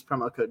now. Use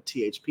promo code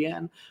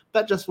THPN.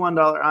 Bet just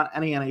 $1 on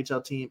any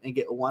NHL team and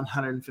get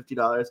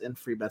 $150 in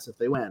free bets if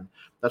they win.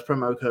 That's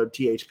promo code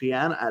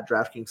THPN at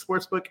DraftKings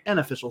Sportsbook, an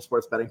official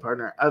sports betting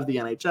partner of the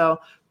NHL.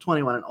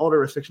 21 and older.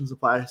 Restrictions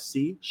apply.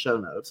 See show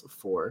notes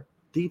for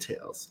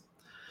details.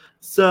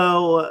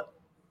 So,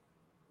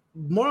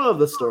 moral of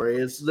the story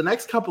is the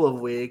next couple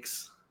of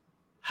weeks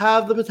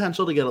have the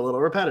potential to get a little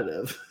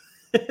repetitive.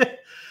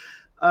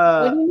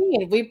 What do you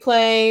mean? We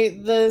play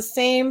the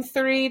same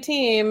 3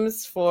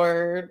 teams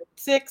for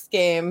 6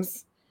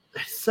 games.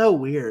 It's so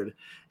weird.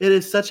 It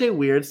is such a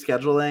weird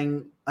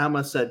scheduling. I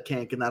almost said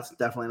kink, and that's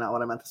definitely not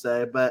what I meant to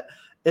say, but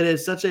it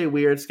is such a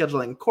weird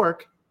scheduling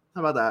quirk.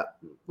 How about that?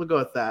 We'll go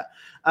with that.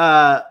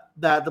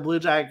 That the Blue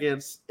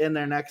Jackets in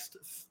their next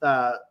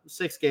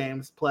 6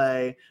 games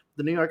play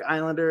the New York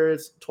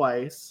Islanders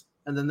twice,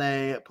 and then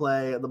they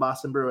play the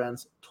Boston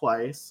Bruins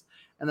twice,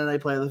 and then they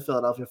play the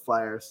Philadelphia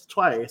Flyers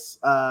twice.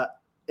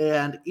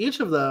 And each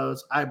of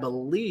those, I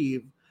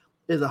believe,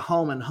 is a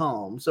home and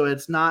home. So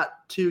it's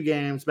not 2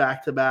 games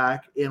back to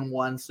back in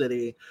one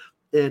city.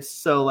 It's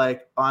so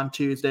like on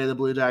Tuesday, the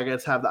Blue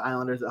Jackets have the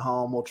Islanders at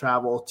home. We'll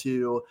travel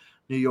to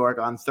New York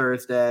on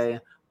Thursday.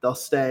 They'll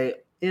stay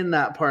in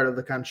that part of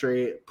the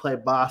country, play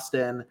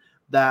Boston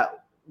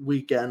that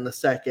weekend, the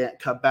 2nd,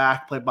 come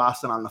back, play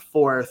Boston on the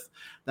 4th.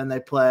 Then they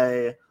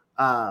play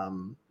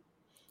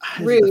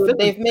rude.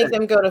 They make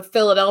them go to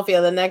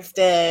Philadelphia the next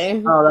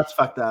day. Oh, that's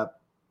fucked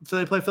up. So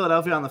they play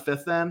Philadelphia on the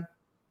 5th then?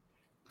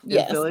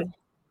 Yes. Philly?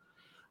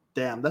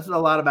 Damn, that's a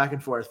lot of back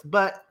and forth.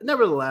 But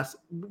nevertheless,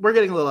 we're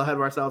getting a little ahead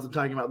of ourselves and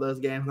talking about those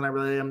games. And I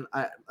really am.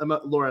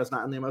 Laura's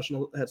not in the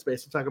emotional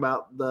headspace to talk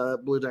about the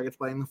Blue Jackets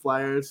playing the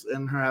Flyers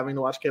and her having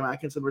to watch Cam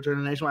Atkinson return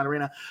to Nationwide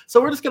Arena.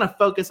 So we're just going to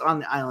focus on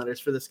the Islanders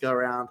for this go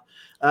around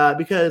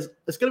because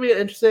it's going to be an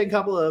interesting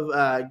couple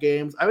of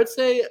games. I would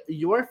say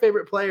your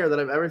favorite player that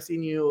I've ever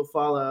seen you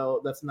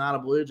follow that's not a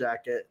Blue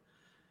Jacket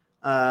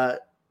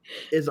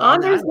is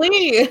Anders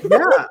Lee.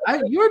 Yeah,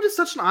 you're just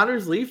such an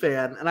Anders Lee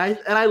fan, and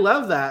I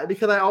love that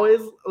because I always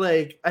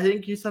I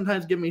think you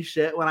sometimes give me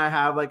shit when I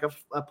have like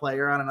a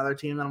player on another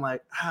team and I'm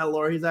like,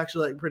 Laura, he's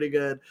actually like pretty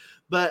good,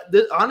 but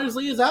Anders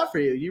Lee is out for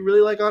you. You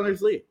really like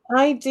Anders Lee.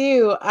 I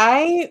do.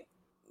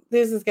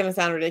 This is gonna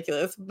sound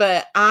ridiculous,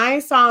 but I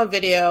saw a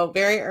video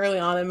very early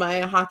on in my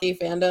hockey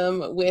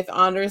fandom with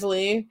Anders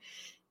Lee,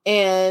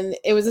 and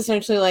it was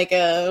essentially like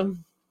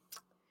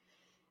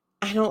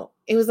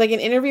it was like an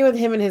interview with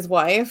him and his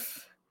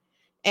wife,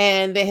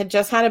 and they had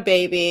just had a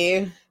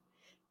baby,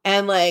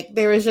 and like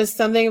there was just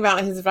something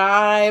about his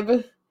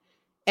vibe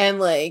and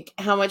like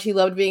how much he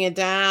loved being a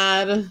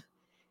dad.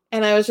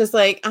 And I was just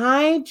like,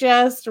 I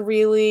just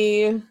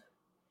really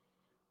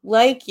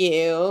like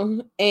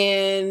you.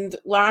 And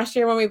last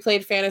year when we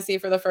played fantasy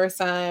for the first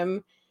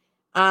time,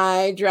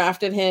 I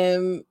drafted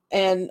him,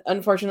 and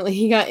unfortunately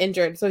he got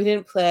injured, so he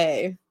didn't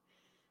play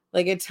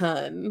like a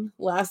ton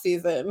last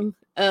season.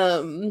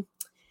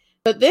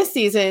 But this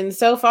season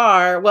so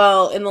far,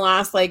 well, in the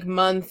last like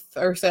month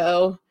or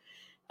so,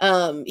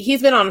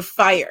 he's been on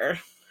fire.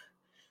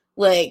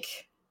 Like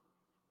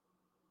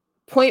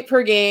point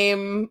per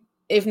game,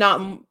 if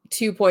not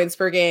 2 points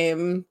per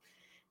game.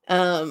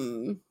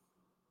 A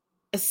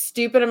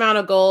stupid amount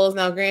of goals.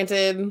 Now,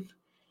 granted,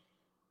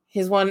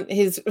 his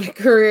first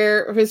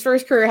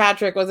career hat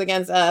trick was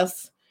against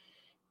us,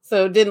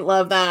 so didn't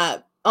love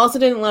that. Also,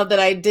 didn't love that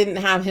I didn't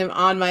have him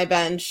on my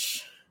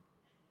bench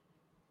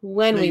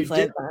when we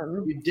played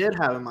them. You did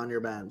have him on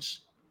your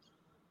bench.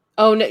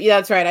 Oh no, yeah,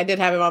 that's right. I did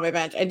have him on my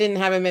bench. I didn't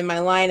have him in my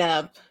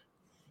lineup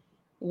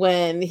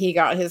when he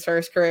got his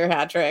first career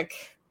hat trick.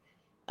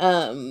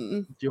 But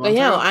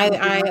yeah,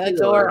 I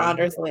adore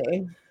Anders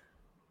Lee.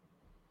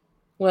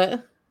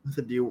 What? I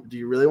said, do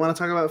you really want to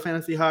talk about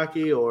fantasy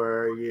hockey, or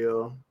are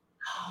you?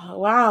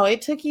 Wow,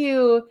 it took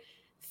you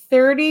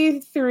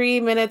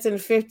 33 minutes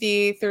and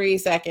 53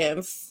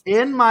 seconds.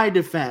 In my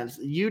defense,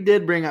 you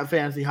did bring up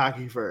fantasy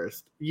hockey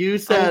first. You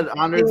said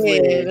Anders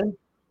Lee.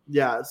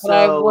 Yeah, so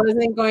but I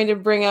wasn't going to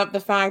bring up the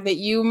fact that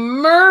you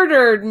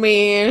murdered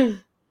me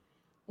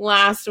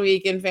last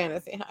week in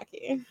fantasy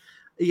hockey.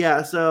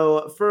 Yeah,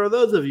 so for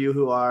those of you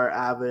who are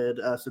avid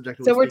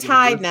subjectively, so we're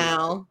tied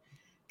now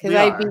because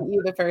I beat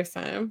you the first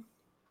time.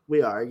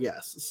 We are,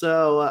 yes.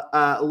 So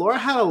Laura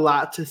had a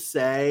lot to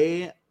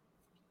say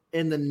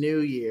in the new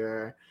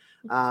year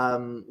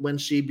when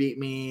she beat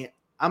me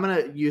I'm going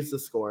to use the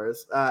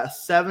scores.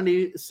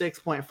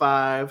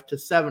 76.5 to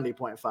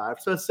 70.5.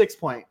 So a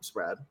 6-point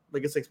spread,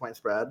 like a 6-point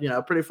spread,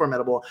 pretty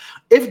formidable.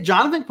 If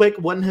Jonathan Quick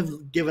wouldn't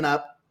have given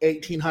up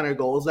 1,800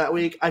 goals that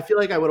week, I feel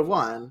like I would have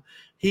won.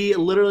 He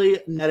literally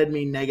netted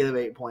me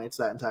 -8 points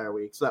that entire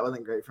week. So that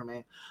wasn't great for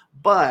me.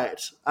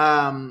 But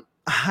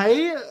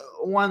I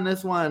won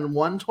this one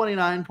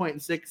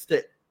 129.6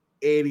 to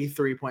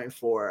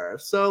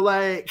 83.4. So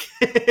like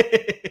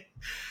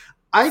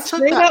I took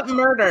straight up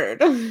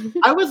murdered.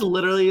 I was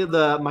literally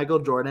the Michael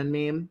Jordan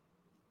meme.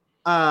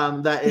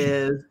 That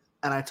is,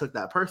 and I took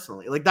that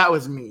personally. Like that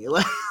was me.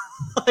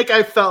 Like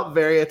I felt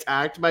very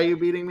attacked by you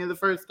beating me the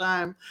first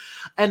time.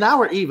 And now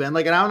we're even.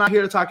 Like, and I'm not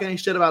here to talk any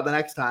shit about the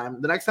next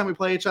time. The next time we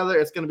play each other,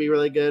 it's gonna be a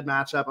really good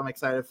matchup. I'm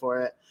excited for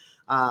it.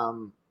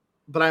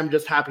 But I'm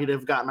just happy to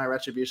have gotten my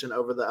retribution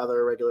over the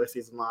other regular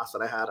season loss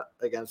that I had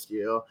against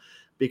you,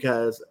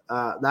 because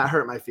that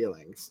hurt my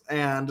feelings,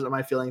 and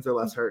my feelings are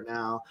less hurt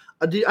now.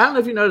 I don't know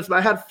if you noticed, but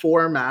I had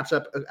 4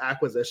 matchup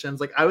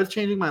acquisitions. Like I was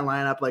changing my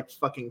lineup like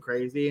fucking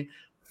crazy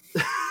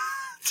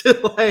to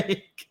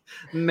like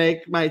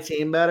make my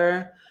team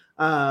better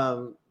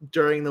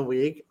during the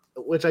week,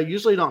 which I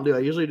usually don't do. I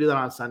usually do that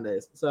on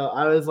Sundays. So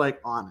I was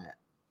like on it.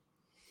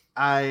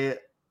 I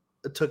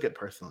took it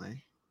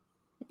personally.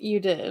 You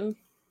did.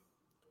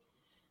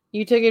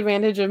 You took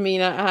advantage of me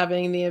not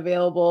having the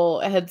available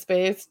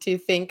headspace to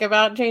think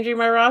about changing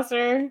my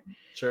roster.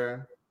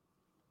 Sure.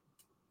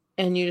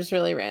 And you just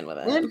really ran with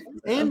it.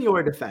 In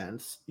your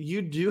defense,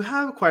 you do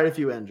have quite a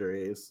few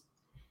injuries.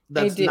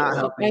 That's not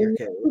helping your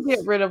case. I need to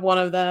get rid of one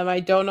of them. I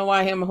don't know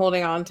why I'm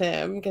holding on to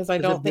him, because I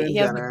don't think he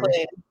hasn't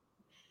played.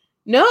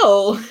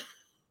 No.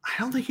 I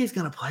don't think he's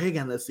going to play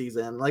again this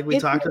season. Like we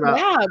talked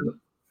about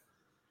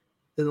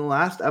in the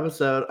last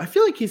episode. I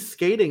feel like he's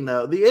skating,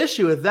 though. The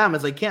issue with them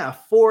is they can't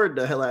afford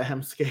to let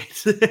him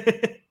skate.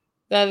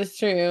 That is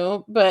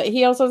true. But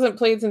he also hasn't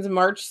played since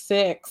March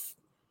 6th.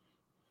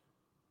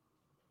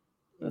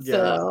 Yeah.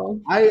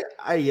 So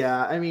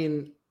I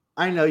mean,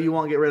 I know you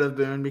won't get rid of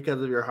Boone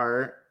because of your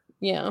heart.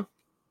 Yeah.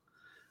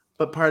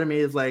 But part of me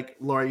is like,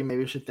 Laura, you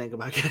maybe should think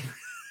about getting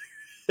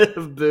rid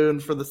of Boone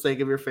for the sake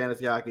of your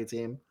fantasy hockey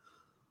team.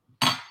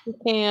 You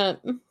can't.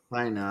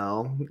 I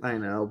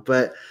know.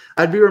 But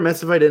I'd be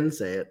remiss if I didn't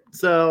say it.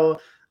 So,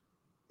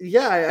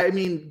 yeah, I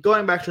mean,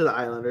 going back to the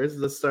Islanders,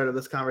 the start of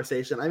this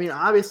conversation, I mean,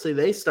 obviously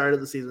they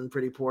started the season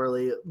pretty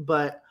poorly,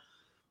 but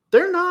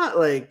they're not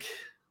like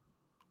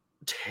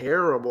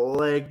terrible.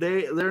 Like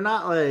they're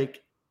not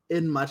like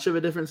in much of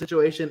a different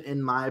situation,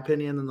 in my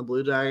opinion, than the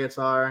Blue Jackets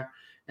are,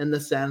 in the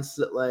sense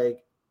that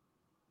like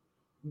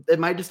it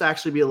might just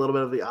actually be a little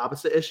bit of the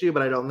opposite issue,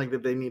 but I don't think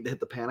that they need to hit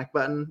the panic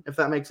button, if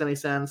that makes any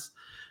sense.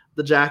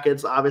 The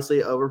Jackets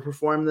obviously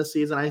overperformed this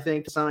season, I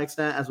think, to some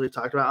extent, as we've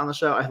talked about on the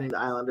show. I think the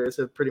Islanders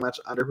have pretty much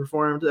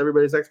underperformed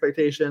everybody's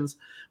expectations,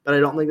 but I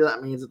don't think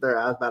that means that they're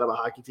as bad of a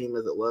hockey team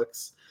as it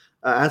looks.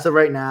 As of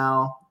right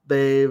now,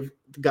 they've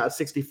got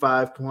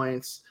 65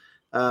 points.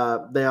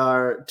 They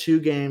are 2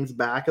 games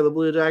back of the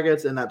Blue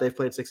Jackets in that they've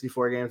played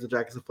 64 games. The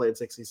Jackets have played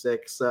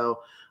 66.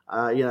 So,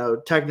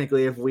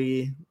 technically,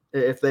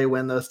 if they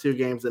win those 2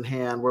 games in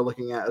hand, we're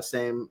looking at a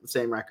same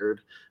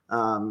record,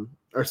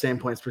 or same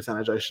points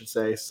percentage, I should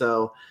say.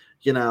 So,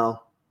 and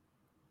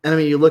I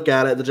mean, you look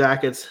at it, the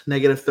Jackets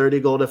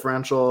 -30 goal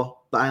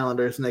differential, the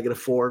Islanders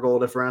 -4 goal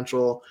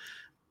differential.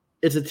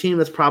 It's a team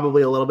that's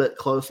probably a little bit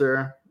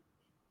closer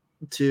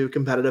to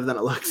competitive than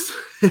it looks,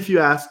 if you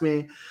ask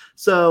me.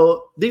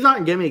 So these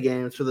aren't gimme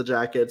games for the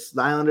Jackets.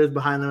 The Islanders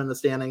behind them in the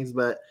standings,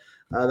 but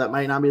that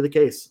might not be the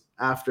case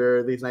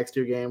after these next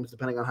 2 games,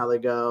 depending on how they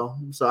go.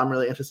 So I'm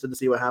really interested to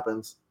see what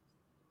happens.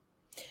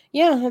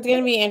 Yeah, it's going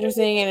to be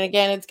interesting. And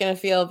again, it's going to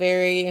feel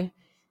very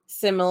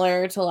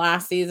similar to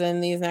last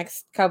season, these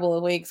next couple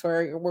of weeks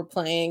where we're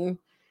playing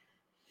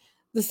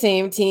the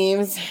same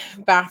teams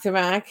back to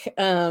back.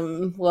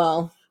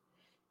 Well,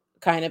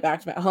 kind of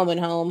back to back, home and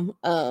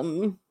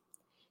home.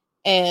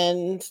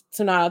 And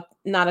so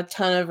not a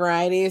ton of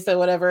variety. So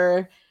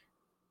whatever,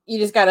 you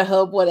just got to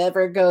hope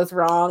whatever goes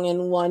wrong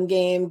in one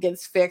game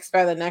gets fixed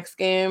by the next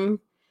game.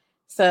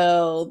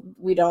 So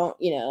we don't,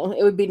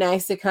 it would be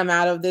nice to come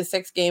out of the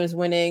 6 games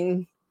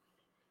winning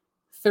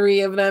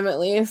 3 of them at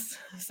least.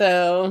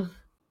 So,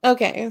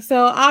 okay.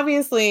 So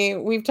obviously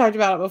we've talked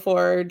about it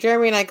before.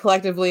 Jeremy and I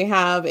collectively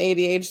have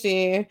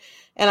ADHD,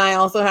 and I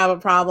also have a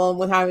problem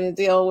with having to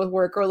deal with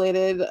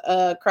work-related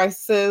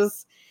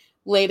crises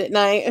late at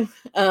night.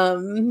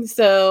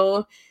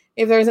 So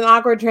if there's an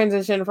awkward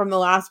transition from the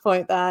last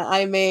point that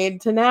I made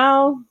to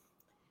now,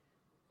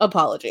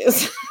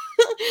 apologies.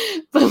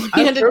 But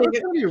I'm sure it's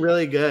going to be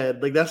really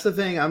good. Like, that's the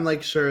thing I'm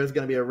like sure is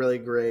going to be a really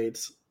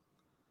great.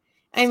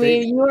 I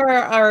mean, you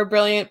are a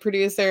brilliant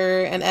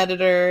producer and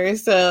editor,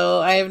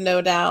 so I have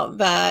no doubt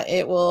that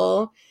it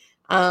will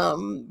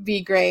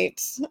be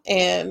great,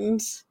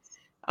 and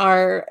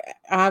our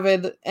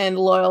avid and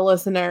loyal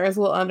listeners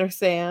will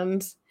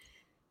understand.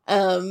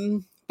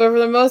 But for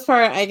the most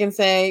part, I can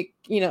say,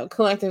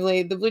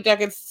 collectively, the Blue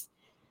Jackets,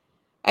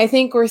 I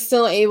think we're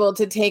still able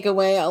to take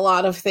away a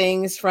lot of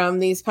things from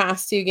these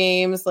past 2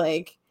 games,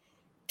 like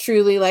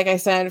truly, like I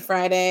said,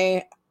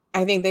 Friday,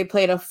 I think they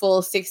played a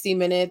full 60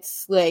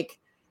 minutes, like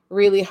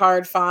really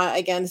hard fought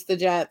against the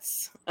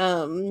Jets.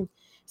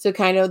 So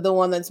kind of the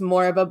one that's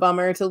more of a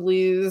bummer to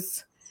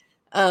lose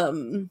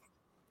in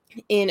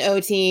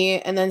OT.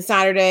 And then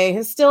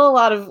Saturday, still a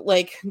lot of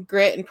like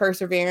grit and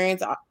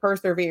perseverance,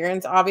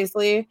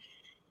 obviously,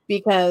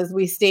 because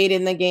we stayed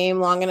in the game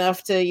long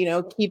enough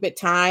to, keep it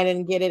tied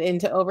and get it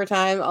into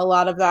overtime. A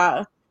lot of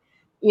that,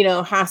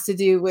 has to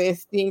do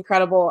with the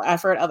incredible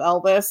effort of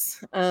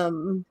Elvis.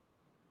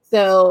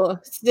 So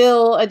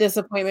still a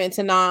disappointment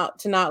to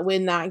not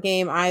win that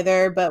game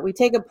either, but we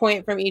take a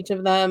point from each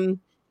of them.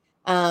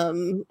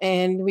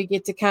 And we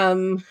get to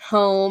come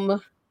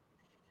home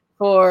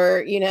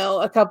for,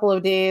 a couple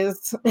of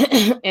days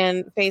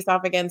and face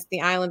off against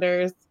the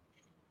Islanders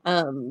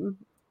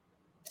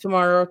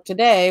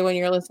today, when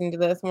you're listening to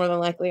this, more than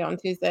likely on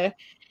Tuesday.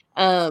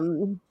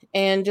 And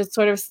just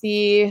sort of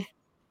see,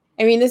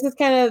 I mean, this is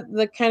kind of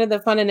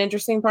the fun and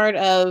interesting part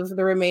of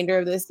the remainder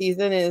of this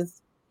season,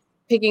 is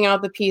picking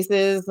out the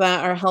pieces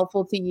that are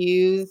helpful to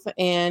use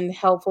and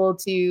helpful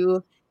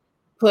to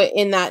put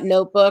in that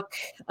notebook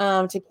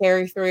to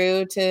carry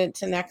through to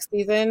next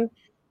season.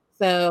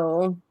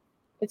 So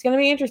it's going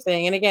to be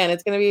interesting. And again,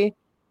 it's going to be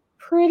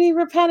pretty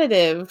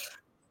repetitive.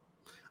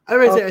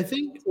 I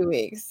think 2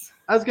 weeks.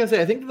 I was going to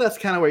say, I think that's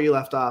kind of where you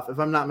left off. If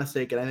I'm not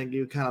mistaken, I think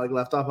you kind of like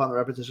left off on the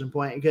repetition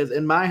point, because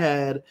in my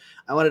head,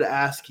 I wanted to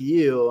ask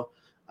you,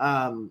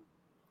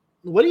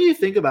 what do you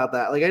think about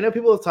that? Like, I know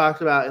people have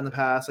talked about in the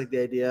past, like the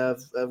idea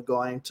of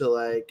going to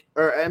like,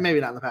 or maybe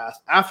not in the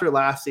past, after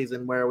last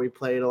season where we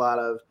played a lot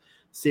of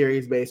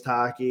series-based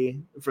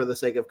hockey for the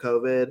sake of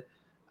COVID.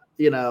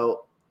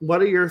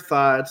 What are your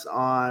thoughts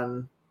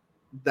on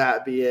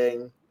that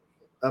being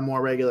a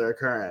more regular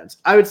occurrence?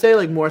 I would say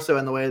like more so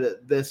in the way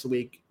that this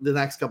week, the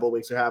next couple of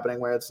weeks are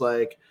happening, where it's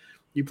like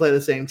you play the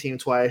same team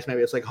twice.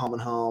 Maybe it's like home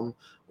and home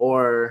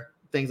or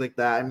things like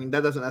that. I mean,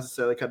 that doesn't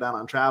necessarily cut down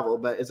on travel,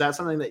 but is that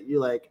something that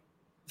you like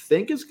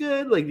think is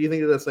good? Like, do you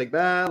think that that's like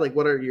bad? Like,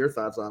 what are your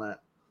thoughts on it?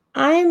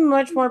 I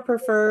much more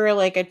prefer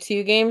like a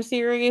 2-game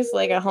series,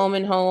 like a home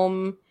and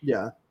home.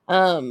 Yeah.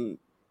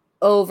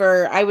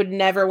 Over, I would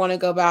never want to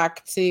go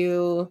back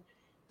to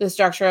the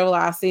structure of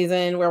last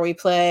season where we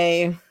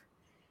play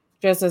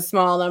just a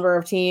small number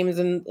of teams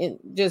in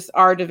just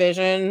our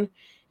division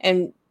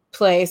and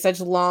play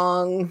such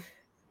long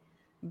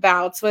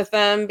bouts with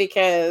them,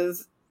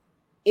 because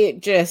it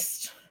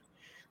just,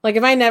 like,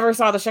 if I never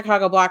saw the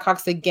Chicago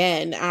Blackhawks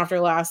again after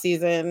last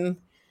season,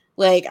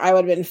 like, I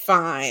would have been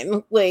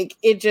fine. Like,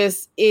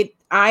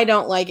 I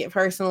don't like it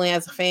personally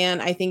as a fan.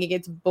 I think it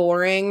gets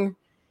boring.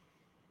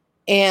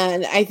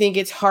 And I think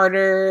it's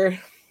harder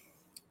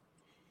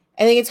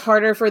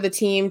for the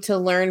team to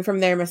learn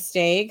from their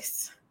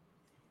mistakes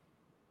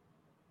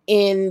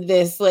in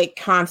this like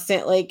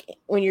constant, like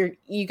when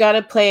you got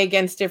to play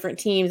against different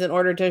teams in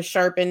order to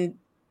sharpen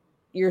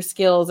your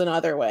skills in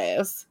other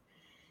ways.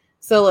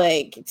 So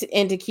like,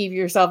 to keep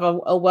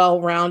yourself a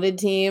well-rounded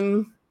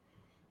team.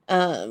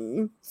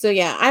 So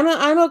yeah,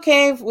 I'm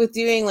okay with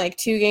doing like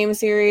 2-game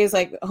series,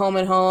 like home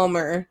and home,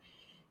 or,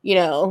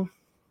 2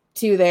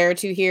 there,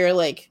 2 here.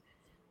 Like,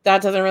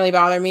 that doesn't really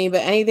bother me,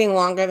 but anything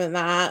longer than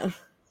that,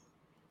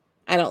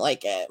 I don't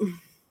like it.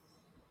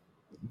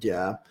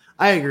 Yeah,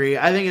 I agree.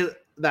 I think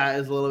that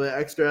is a little bit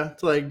extra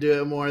to like do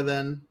it more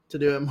than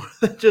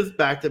just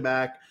back to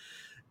back.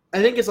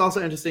 I think it's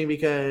also interesting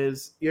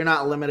because you're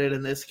not limited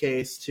in this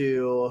case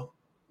to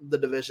the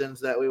divisions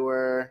that we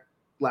were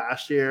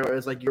last year, where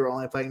it's like you were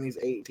only playing these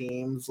 8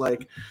 teams.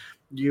 Like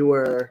you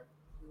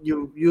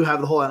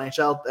have the whole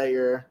NHL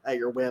at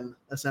your whim,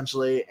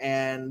 essentially,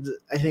 and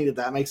I think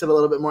that makes it a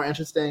little bit more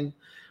interesting.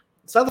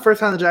 It's not the first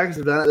time the Jackets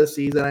have done it this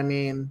season. I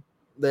mean,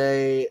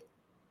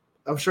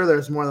 I'm sure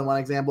there's more than one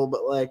example,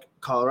 but like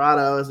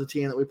Colorado is a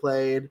team that we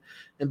played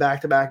in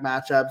back-to-back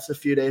matchups a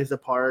few days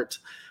apart.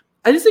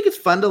 I just think it's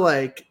fun to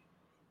like,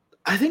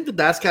 I think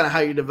that's kind of how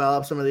you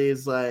develop some of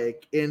these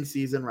like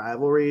in-season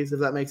rivalries, if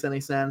that makes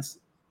any sense,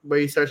 where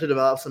you start to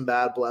develop some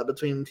bad blood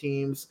between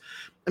teams.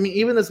 I mean,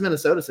 even this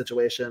Minnesota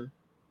situation,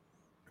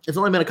 it's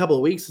only been a couple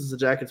of weeks since the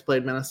Jackets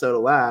played Minnesota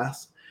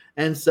last.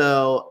 And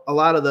so a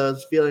lot of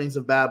those feelings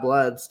of bad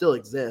blood still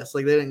exist.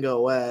 Like, they didn't go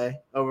away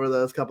over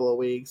those couple of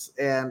weeks,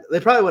 and they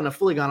probably wouldn't have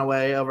fully gone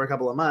away over a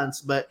couple of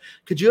months. But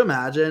could you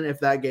imagine if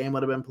that game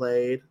would have been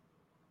played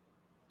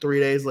 3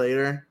 days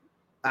later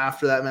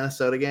after that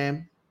Minnesota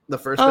game, the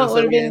first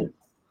Minnesota game?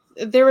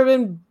 There would have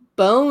been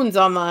bones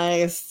on the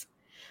ice.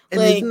 And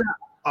like, isn't that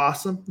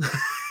awesome?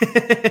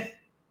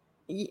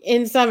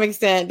 In some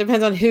extent,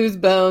 depends on whose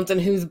bones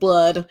and whose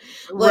blood.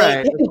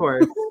 Right, of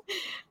course.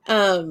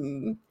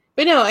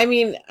 But no, I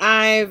mean,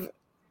 I've,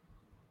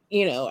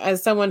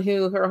 as someone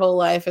who her whole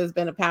life has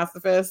been a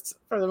pacifist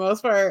for the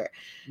most part,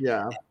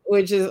 yeah,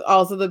 which is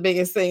also the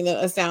biggest thing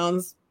that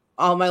astounds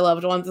all my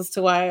loved ones as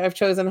to why I've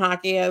chosen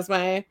hockey as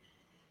my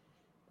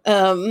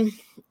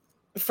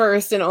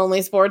first and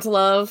only sport to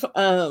love.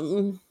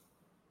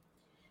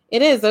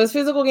 It is. Those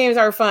physical games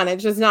are fun.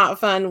 It's just not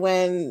fun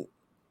when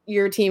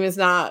your team is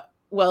not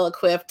well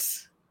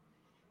equipped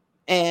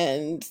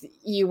and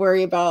you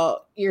worry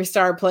about your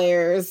star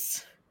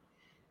players,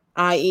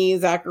 i.e.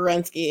 Zach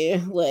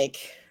Werenski, like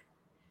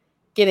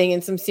getting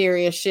in some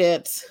serious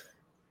shit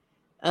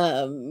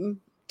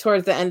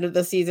towards the end of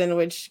the season,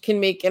 which can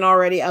make an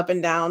already up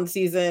and down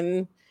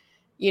season,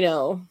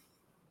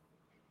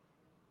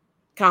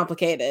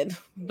 complicated.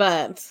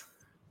 But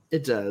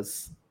it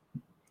does.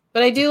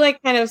 But I do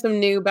like kind of some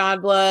new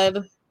bad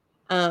blood.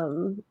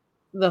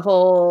 The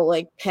whole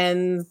like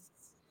Pens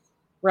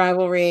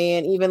rivalry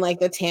and even like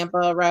the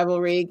Tampa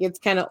rivalry gets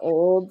kind of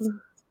old.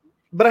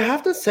 But I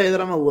have to say that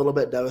I'm a little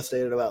bit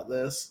devastated about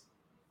this.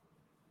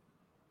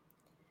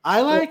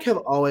 I have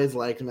always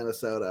liked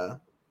Minnesota.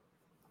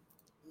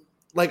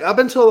 Like up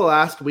until the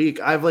last week,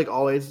 I've like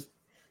always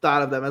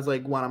thought of them as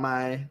like one of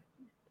my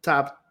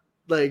top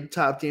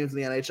teams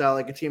in the NHL,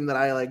 like a team that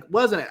I like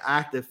wasn't an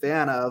active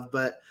fan of,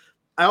 but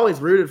I always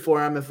rooted for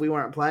them if we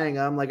weren't playing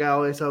them. Like I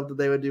always hoped that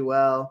they would do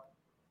well.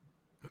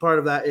 Part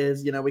of that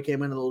is, we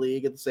came into the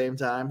league at the same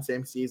time,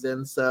 same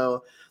season,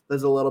 so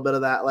there's a little bit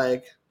of that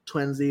like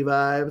twinsy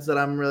vibes that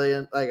I'm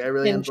really I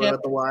really enjoy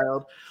with the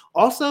Wild.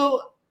 Also,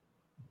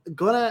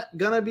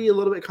 gonna be a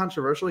little bit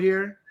controversial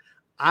here.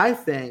 I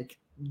think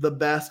the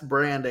best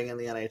branding in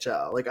the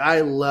NHL. Like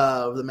I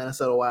love the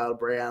Minnesota Wild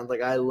brand.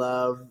 Like I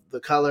love the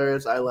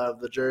colors. I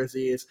love the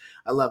jerseys.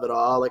 I love it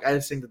all. Like I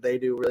just think that they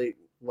do really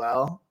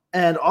well.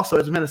 And also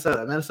it's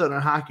Minnesota. Minnesota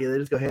and hockey, they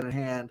just go hand in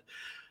hand.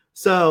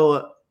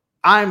 So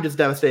I'm just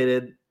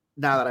devastated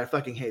now that I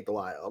fucking hate the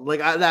Wild.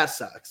 Like that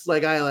sucks.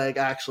 Like I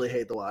actually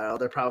hate the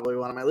Wild. They're probably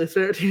one of my least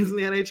favorite teams in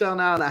the NHL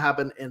now, and that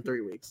happened in 3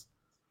 weeks.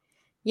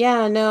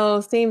 Yeah, no,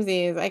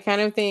 samesies. I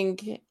kind of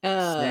think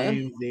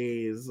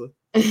samesies.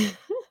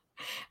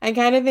 I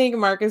kind of think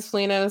Marcus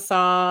Foligno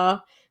saw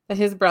that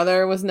his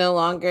brother was no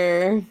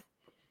longer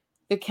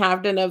the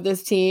captain of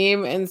this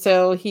team, and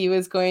so he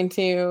was going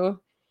to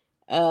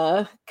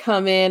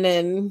come in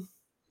and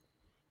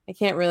I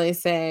can't really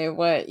say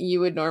what you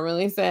would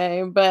normally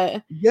say,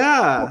 but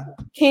yeah,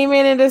 came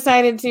in and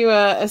decided to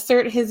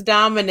assert his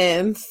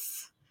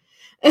dominance.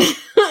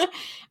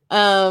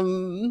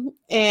 And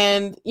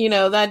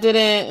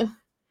that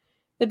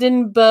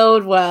didn't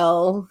bode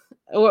well.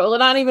 Well,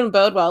 not even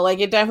bode well. Like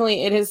it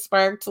has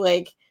sparked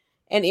like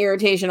an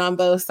irritation on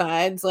both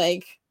sides.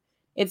 Like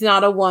it's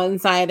not a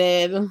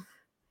one-sided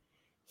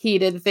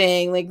heated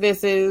thing. Like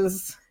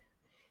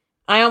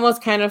I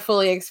almost kind of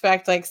fully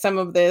expect like some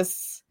of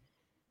this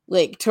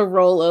like to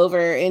roll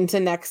over into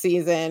next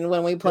season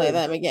when we play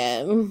them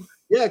again.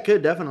 Yeah, it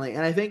could definitely.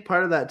 And I think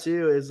part of that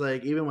too is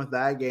like even with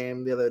that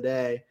game the other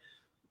day,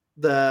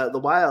 the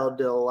Wild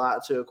did a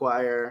lot to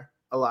acquire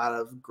a lot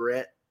of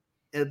grit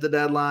at the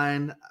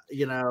deadline,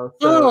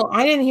 So,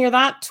 I didn't hear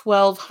that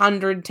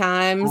 1,200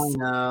 times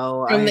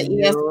from the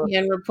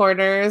ESPN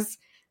reporters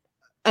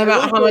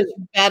about how much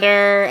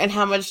better and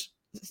how much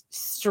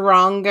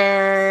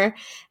stronger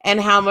and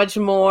how much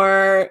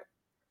more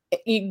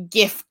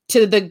gift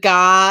to the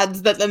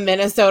gods that the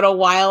Minnesota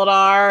Wild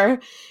are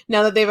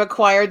now that they've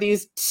acquired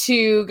these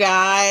 2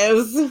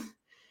 guys.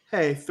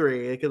 Hey,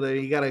 3, because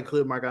you got to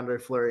include Marc-Andre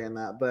Fleury in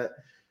that, but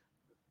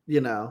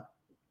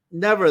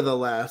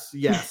nevertheless,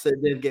 yes,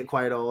 it did get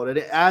quite old. And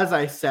as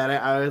I said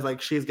it, I was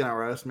like, she's gonna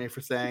roast me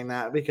for saying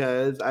that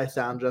because I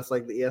sound just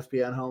like the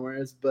ESPN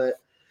homers. But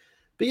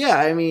yeah,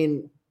 I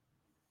mean,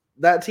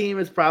 that team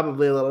is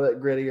probably a little bit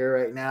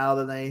grittier right now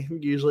than they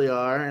usually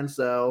are, and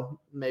so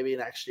maybe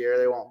next year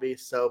they won't be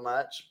so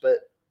much. But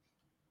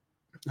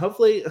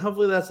hopefully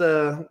that's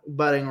a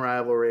budding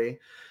rivalry.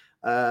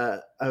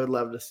 I would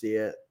love to see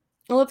it.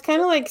 Well, it's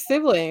kind of like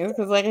siblings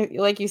because,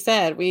 like you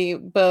said, we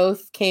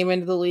both came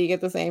into the league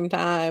at the same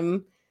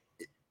time.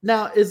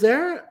 Now, is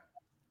there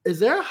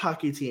a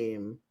hockey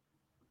team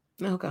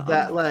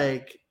that,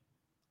 like,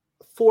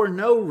 for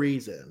no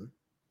reason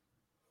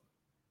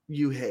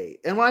you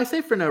hate? And when I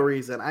say for no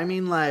reason, I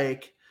mean,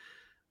 like,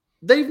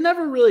 they've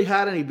never really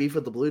had any beef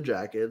with the Blue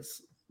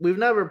Jackets. We've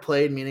never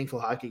played meaningful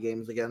hockey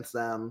games against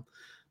them.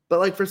 But,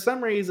 like, for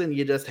some reason,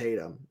 you just hate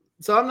them.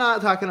 So I'm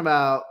not talking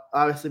about,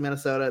 obviously,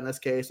 Minnesota in this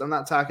case. I'm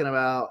not talking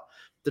about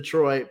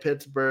Detroit,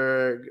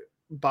 Pittsburgh,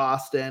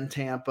 Boston,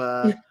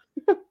 Tampa.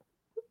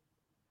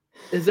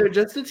 Is there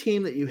just a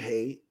team that you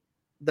hate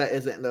that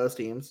isn't those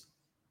teams?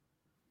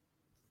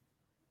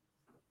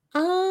 I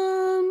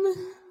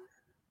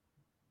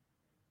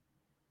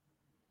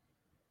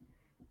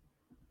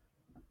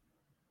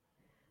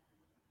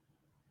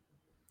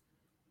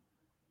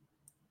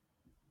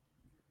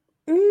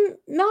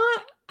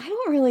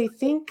don't really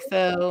think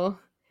so.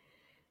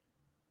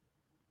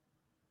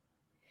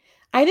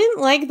 I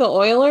didn't like the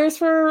Oilers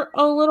for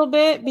a little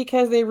bit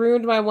because they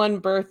ruined my one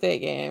birthday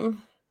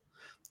game.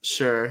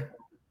 Sure.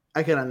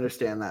 I can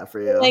understand that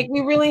for you. Like,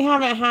 we really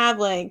haven't had,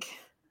 like,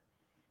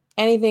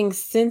 anything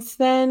since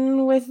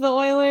then with the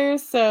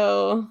Oilers,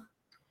 so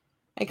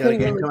I couldn't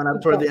really coming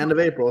up toward the end of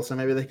April, so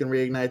maybe they can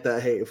reignite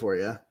that hate for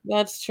you.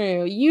 That's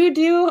true. You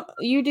do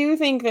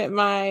think that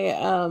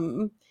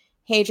my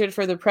hatred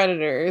for the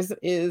Predators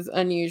is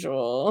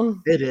unusual.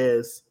 It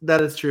is.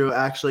 That is true,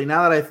 actually.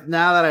 Now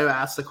that I've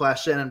asked the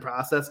question and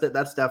processed it,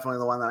 that's definitely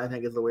the one that I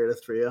think is the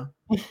weirdest for you.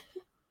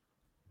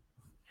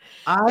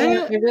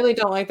 I really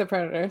don't like the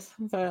Predators.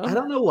 So I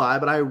don't know why,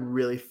 but I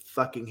really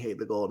fucking hate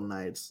the Golden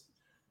Knights.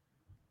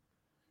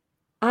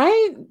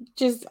 I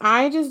just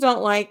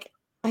don't like.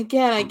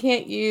 Again, I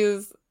can't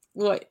use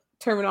what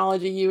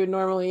terminology you would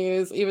normally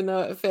use, even though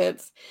it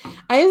fits.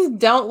 I just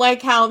don't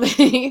like how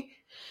they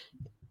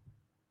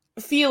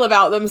feel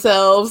about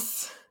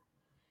themselves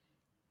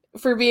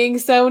for being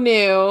so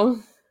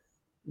new.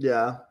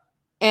 Yeah.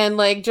 And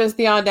like just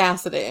the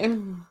audacity.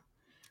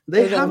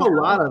 They have a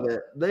lot of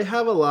it. They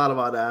have a lot of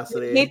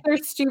audacity. They hate their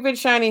stupid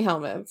shiny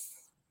helmets.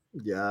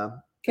 Yeah.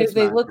 Because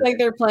they look like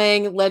they're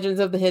playing Legends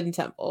of the Hidden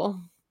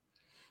Temple.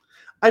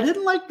 I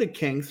didn't like the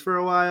Kings for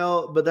a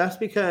while, but that's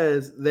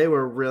because they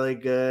were really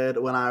good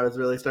when I was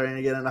really starting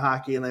to get into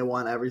hockey and they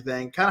won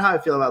everything. Kind of how I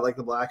feel about like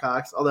the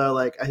Blackhawks, although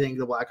like I think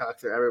the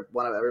Blackhawks are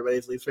one of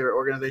everybody's least favorite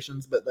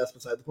organizations, but that's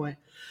beside the point.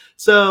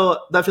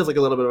 So that feels like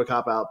a little bit of a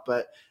cop-out,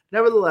 but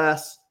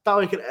nevertheless, thought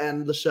we could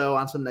end the show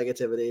on some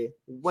negativity.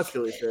 What's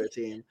your least favorite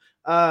team?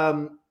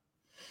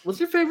 What's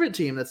your favorite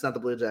team that's not the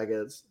Blue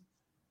Jackets?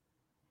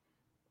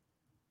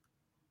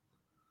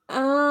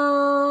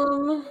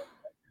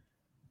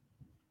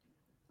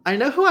 I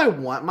know who I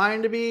want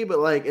mine to be, but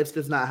like it's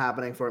just not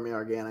happening for me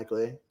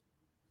organically.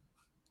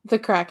 The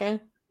Kraken.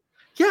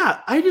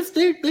 Yeah,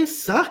 they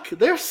suck.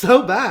 They're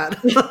so bad.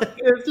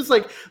 It's just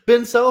like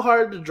been so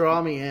hard to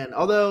draw me in.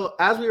 Although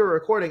as we were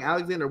recording,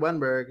 Alexander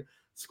Wenberg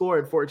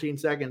scored 14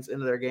 seconds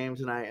into their game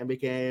tonight and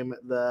became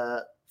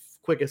the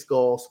quickest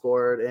goal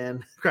scored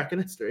in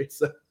Kraken history.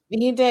 So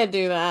he did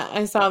do that.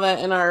 I saw that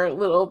in our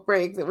little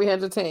break that we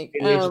had to take.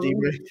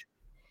 break.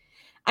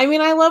 I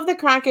mean, I love the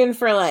Kraken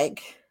for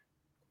like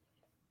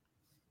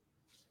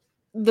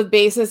the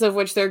basis of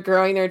which they're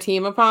growing their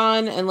team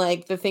upon and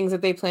like the things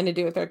that they plan to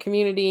do with their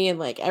community and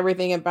like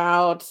everything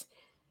about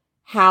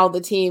how the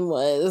team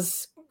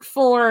was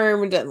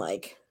formed and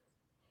like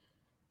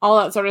all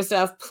that sort of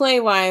stuff. Play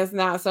wise,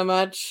 not so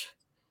much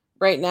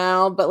right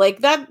now, but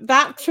like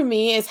that to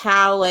me is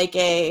how like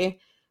a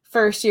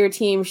first year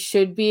team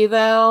should be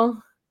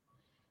though.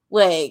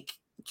 Like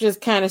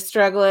just kind of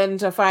struggling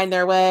to find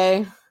their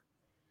way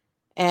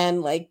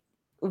and like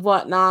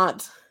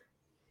whatnot.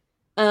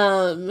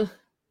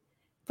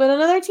 But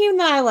another team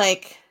that I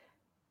like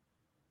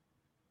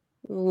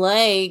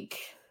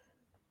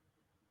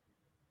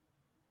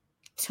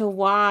to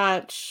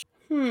watch.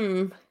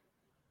 I'll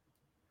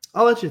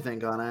let you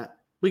think on it.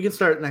 We can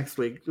start next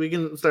week. We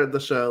can start the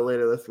show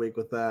later this week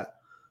with that.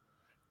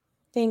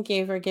 Thank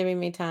you for giving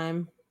me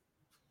time.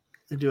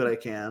 I do what I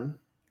can.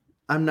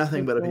 I'm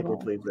nothing but a people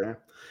pleaser.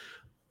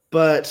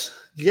 But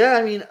yeah,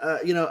 I mean,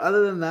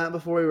 other than that,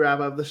 before we wrap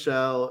up the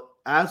show,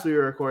 as we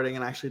were recording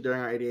and actually during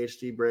our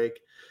ADHD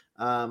break,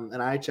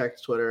 and I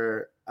checked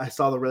Twitter, I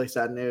saw the really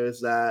sad news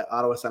that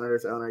Ottawa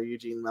Senators owner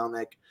Eugene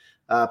Melnyk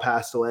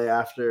passed away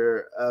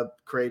after a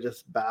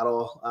courageous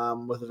battle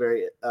with a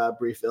very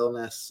brief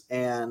illness,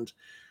 and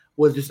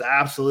was just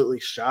absolutely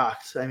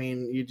shocked. I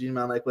mean, Eugene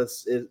Melnyk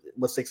was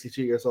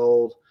 62 years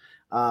old.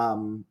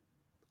 Kind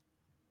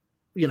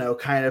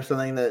of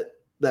something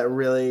that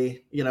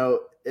really,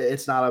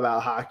 it's not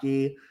about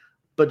hockey,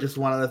 but just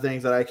one of the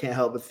things that I can't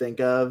help but think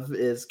of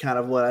is kind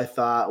of what I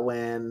thought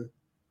when,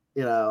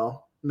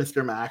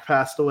 Mr. Mack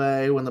passed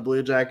away, when the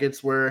Blue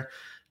Jackets were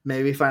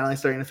maybe finally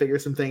starting to figure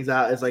some things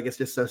out. Is like, it's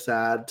just so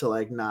sad to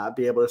like not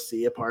be able to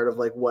see a part of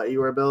like what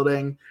you were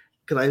building.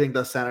 Cause I think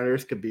the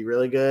Senators could be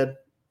really good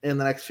in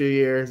the next few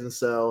years. And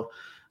so,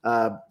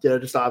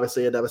 just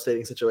obviously a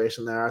devastating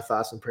situation there. Our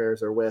thoughts and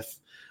prayers are with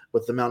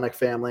the Melnyk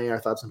family. Our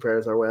thoughts and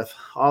prayers are with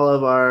all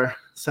of our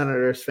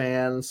Senators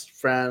fans,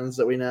 friends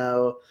that we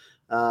know,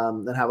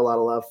 and have a lot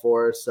of love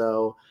for.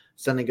 So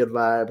sending good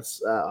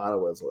vibes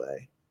Ottawa's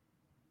way.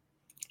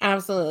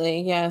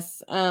 Absolutely.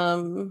 Yes.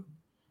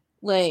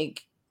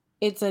 Like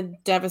it's a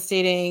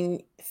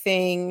devastating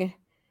thing,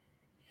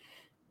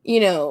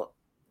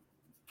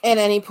 at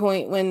any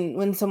point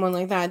when someone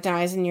like that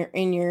dies in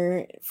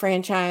your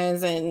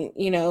franchise, and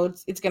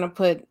it's going to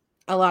put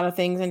a lot of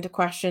things into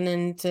question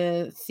and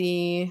to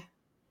see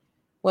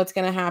what's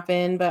going to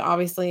happen. But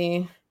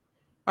obviously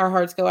our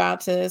hearts go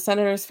out to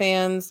Senators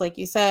fans, like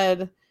you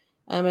said,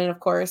 and of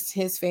course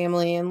his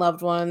family and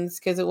loved ones,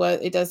 because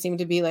it does seem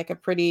to be like a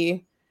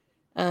pretty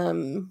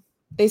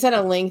they said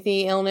a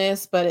lengthy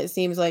illness, but it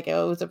seems like it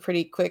was a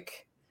pretty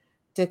quick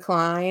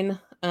decline.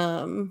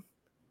 And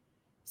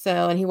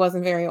he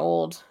wasn't very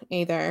old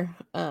either.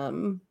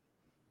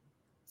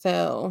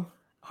 So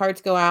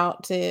hearts go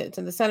out to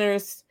the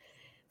Senators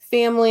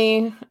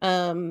family.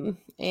 And,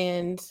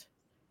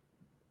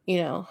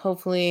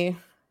 hopefully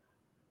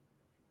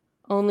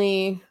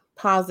only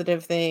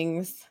positive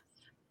things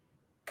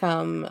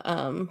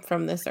come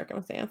from this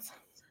circumstance.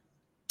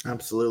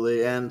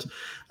 Absolutely. And,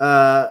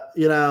 Laura,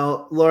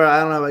 I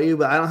don't know about you,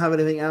 but I don't have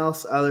anything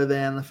else other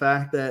than the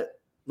fact that,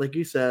 like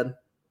you said,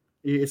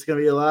 it's going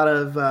to be a lot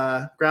of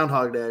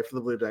Groundhog Day for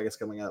the Blue Jackets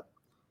coming up.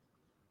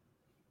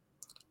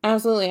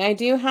 Absolutely. I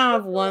do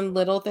have one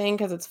little thing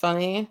because it's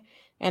funny.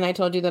 And I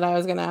told you that I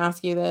was going to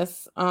ask you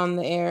this on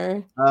the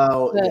air.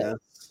 Oh,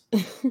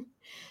 yes.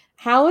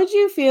 How would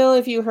you feel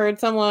if you heard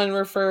someone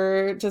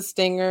refer to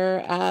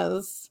Stinger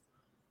as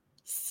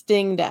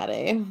Sting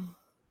Daddy?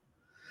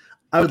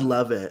 I would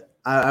love it.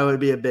 I would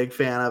be a big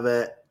fan of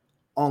it.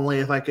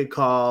 Only if I could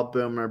call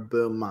Boomer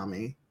Boom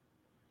Mommy.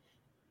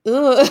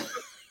 Ooh.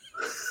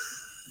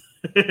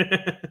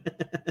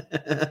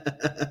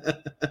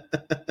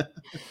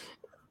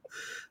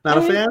 Not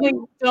a fan? I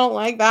don't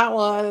like that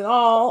one at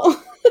all.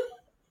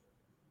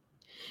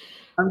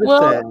 I'm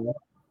just saying.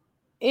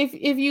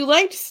 If you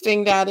liked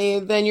Sting Daddy,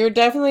 then you're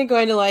definitely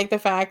going to like the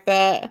fact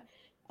that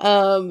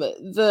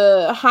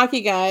the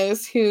hockey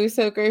guys who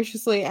so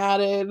graciously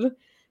added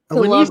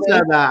Columbus, when you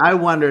said that, I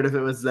wondered if it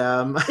was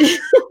them.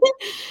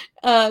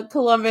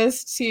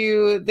 Columbus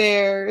to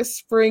their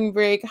spring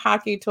break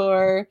hockey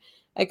tour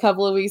a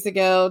couple of weeks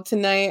ago.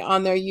 Tonight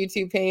on their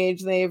YouTube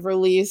page, they've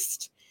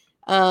released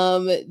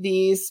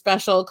the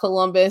special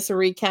Columbus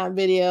recap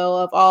video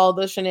of all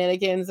the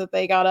shenanigans that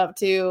they got up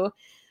to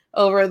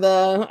over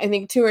the, I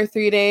think, 2 or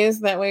 3 days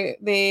that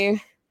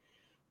they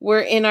were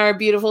in our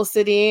beautiful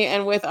city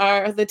and with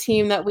the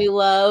team that we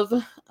love.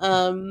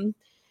 So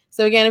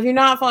again, if you're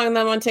not following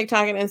them on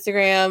TikTok and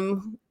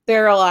Instagram,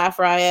 they're a laugh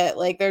riot.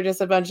 Like, they're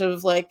just a bunch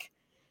of like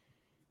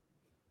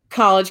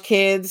college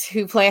kids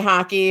who play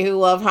hockey, who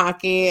love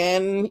hockey,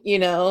 and, you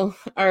know,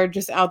 are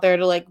just out there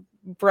to like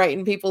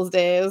brighten people's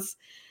days.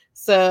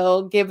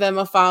 So give them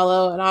a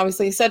follow. And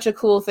obviously such a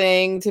cool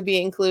thing to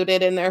be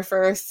included in their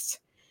first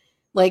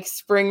like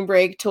spring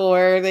break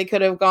tour. They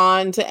could have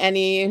gone to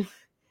any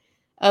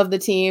of the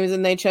teams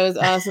and they chose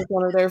us as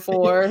one of their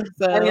 4.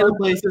 So any of the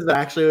places that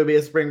actually would be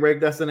a spring break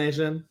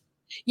destination?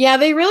 Yeah,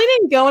 they really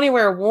didn't go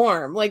anywhere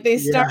warm. Like, they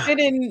started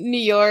in New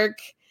York,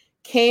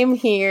 came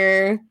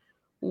here,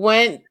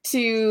 went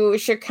to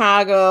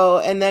Chicago,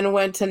 and then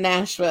went to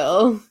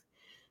Nashville.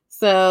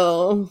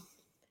 So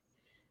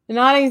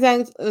not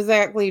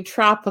exactly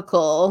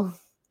tropical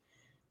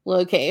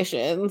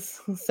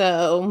locations.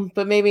 So,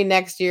 but maybe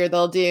next year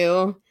they'll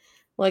do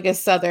like a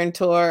southern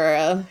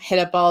tour, hit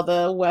up all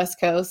the West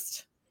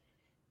Coast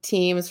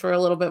teams for a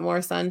little bit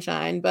more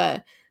sunshine.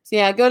 But so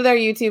yeah, go to their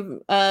YouTube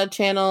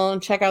channel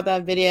and check out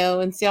that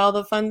video and see all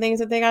the fun things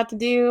that they got to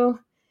do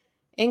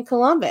in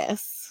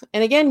Columbus.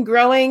 And again,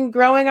 growing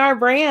our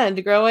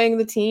brand, growing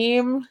the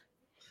team,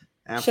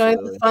 Absolutely.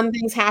 Showing the fun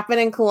things happen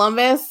in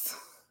Columbus.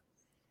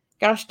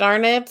 Gosh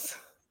darn it.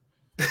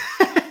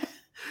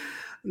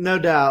 No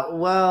doubt.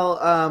 Well,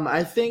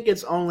 I think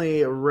it's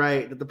only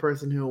right that the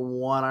person who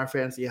won our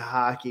fantasy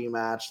hockey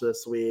match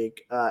this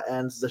week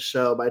ends the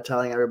show by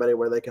telling everybody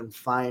where they can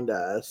find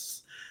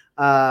us.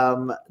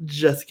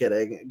 Just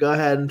kidding. Go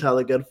ahead and tell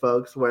the good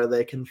folks where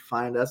they can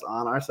find us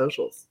on our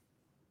socials.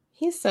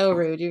 He's so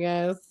rude, you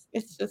guys.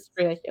 It's just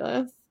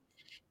ridiculous.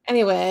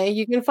 Anyway,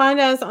 you can find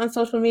us on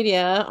social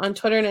media on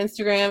Twitter and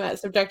Instagram at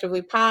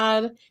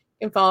SubjectivelyPod. You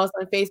can follow us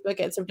on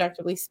Facebook at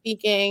Subjectively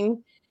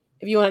Speaking.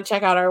 If you want to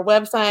check out our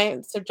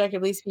website,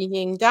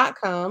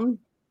 subjectivelyspeaking.com.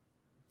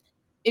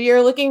 If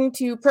you're looking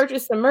to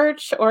purchase some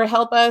merch or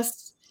help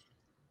us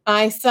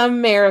by some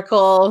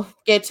miracle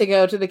get to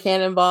go to the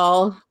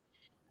Cannonball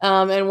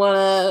and want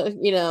to,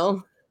 you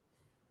know,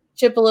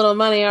 chip a little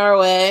money our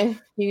way,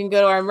 you can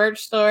go to our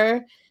merch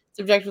store,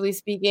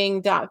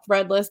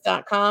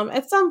 subjectivelyspeaking.threadless.com.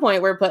 At some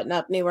point, we're putting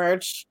up new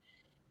merch.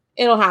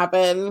 It'll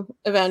happen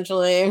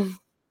eventually.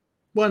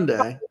 One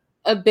day.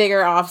 A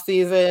bigger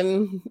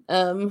off-season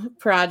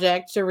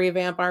project to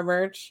revamp our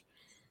merch.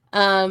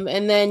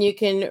 And then you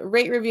can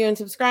rate, review, and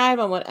subscribe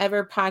on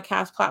whatever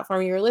podcast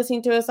platform you're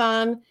listening to us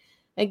on.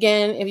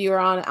 Again, if you are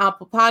on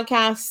Apple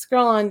Podcasts,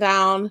 scroll on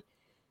down.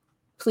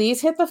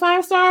 Please hit the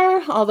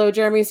 5-star, although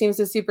Jeremy seems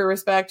to super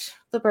respect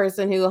the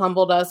person who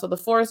humbled us with a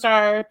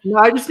 4-star. No,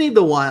 I just need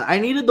the one. I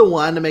needed the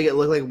one to make it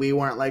look like we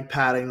weren't like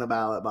padding the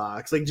ballot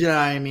box. Like, do you know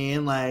what I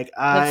mean? Like,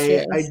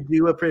 I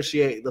do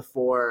appreciate the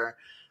 4.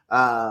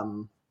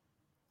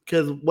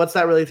 Because what's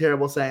that really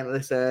terrible saying that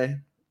they say?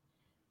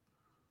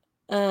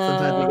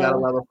 Sometimes you gotta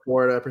love a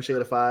 4 to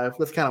appreciate a 5.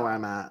 That's kind of where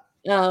I'm at.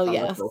 Oh,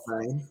 yes.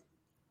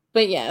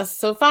 But yes,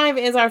 so 5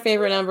 is our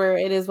favorite number.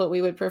 It is what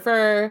we would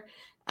prefer.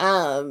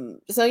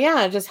 So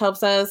yeah, it just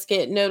helps us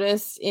get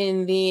noticed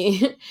in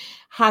the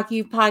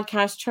hockey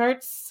podcast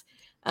charts.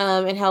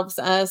 It helps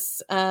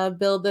us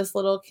build this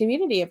little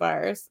community of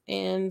ours.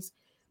 And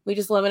we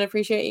just love and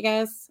appreciate you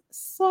guys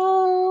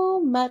so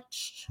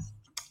much.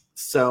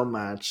 So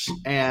much.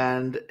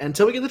 And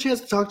until we get the chance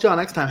to talk to y'all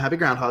next time, happy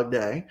Groundhog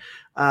Day.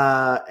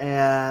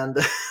 And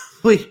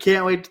we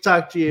can't wait to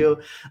talk to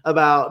you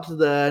about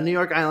the New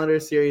York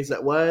Islanders series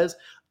that was.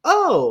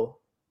 Oh,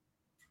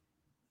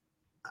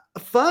 a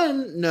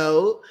fun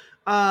note.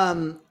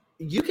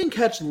 You can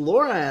catch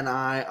Laura and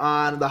I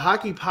on the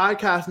Hockey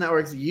Podcast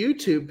Network's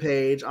YouTube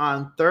page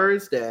on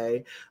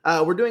Thursday.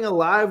 We're doing a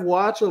live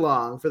watch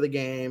along for the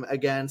game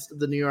against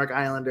the New York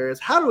Islanders.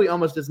 How do we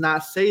almost just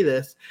not say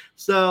this?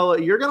 So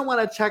you're going to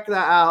want to check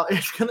that out.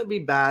 It's going to be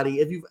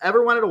batty. If you've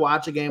ever wanted to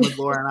watch a game with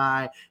Laura and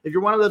I, if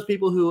you're one of those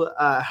people who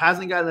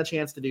hasn't gotten the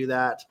chance to do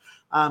that,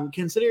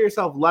 consider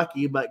yourself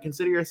lucky, but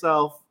consider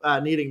yourself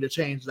needing to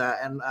change that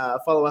and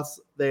follow us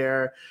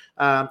there.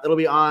 It'll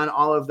be on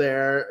all of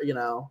their,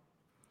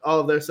 all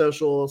of their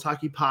socials.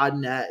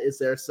 HockeyPodNet is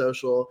their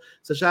social.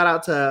 So shout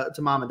out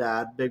to Mom and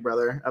Dad, Big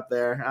Brother up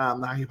there,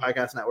 the Hockey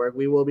Podcast Network.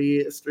 We will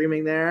be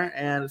streaming there,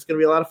 and it's going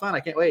to be a lot of fun. I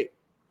can't wait.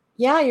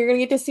 Yeah, you're going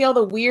to get to see all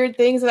the weird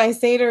things that I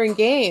say during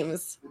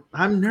games.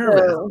 I'm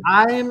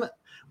nervous.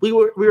 We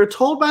were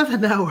told by the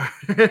network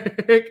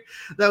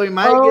that we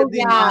might get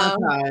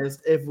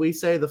demonetized if we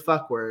say the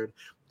fuck word.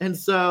 And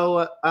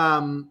so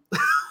I'm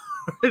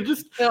going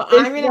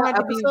to have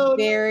to be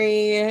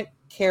very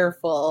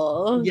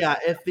careful. Yeah,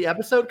 if the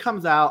episode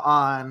comes out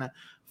on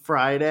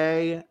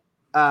Friday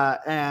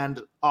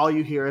and all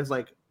you hear is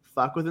like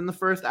fuck within the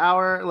first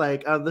hour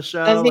like of the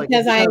show. That's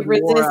because I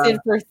resisted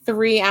for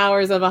 3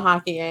 hours of a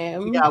hockey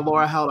game. Yeah,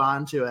 Laura held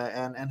on to it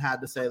and had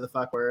to say the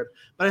fuck word.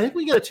 But I think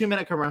we get a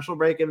 2-minute commercial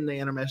break in the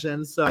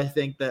intermission. So I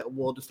think that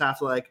we'll just have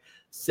to like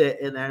sit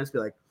in there and just be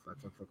like, fuck.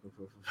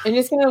 I'm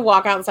just going to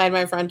walk outside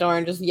my front door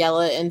and just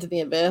yell it into the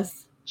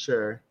abyss.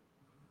 Sure.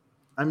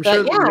 Catch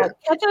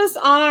us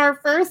on our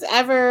first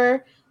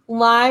ever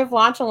live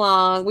watch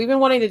along. We've been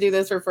wanting to do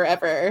this for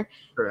forever.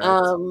 Correct.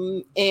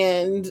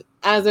 And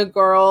as a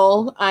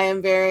girl, I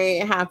am very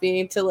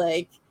happy to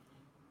like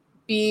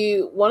be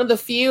one of the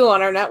few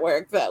on our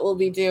network that will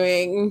be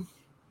doing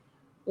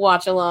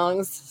watch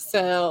alongs.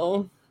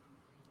 So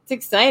it's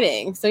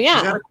exciting. So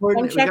yeah,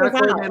 come check us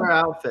out. Our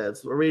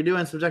outfits. Are we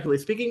doing Subjectively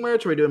Speaking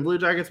merch? Are we doing Blue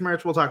Jackets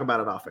merch? We'll talk about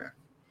it off air.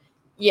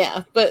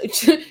 Yeah, but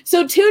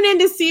so tune in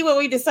to see what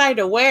we decide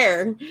to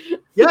wear.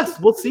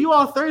 Yes, we'll see you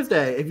all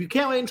Thursday. If you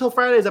can't wait until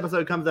Friday's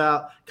episode comes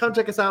out, come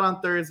check us out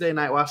on Thursday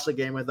night. Watch the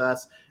game with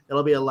us.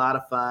 It'll be a lot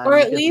of fun. Or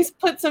at least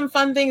put some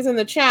fun things in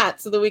the chat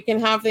so that we can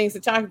have things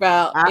to talk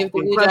about if the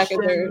Blue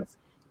Jackets are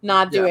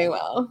not doing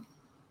well.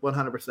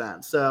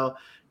 100%. So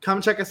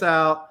come check us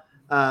out.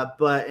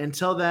 But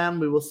until then,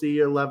 we will see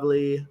your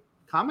lovely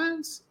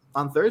comments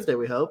on Thursday,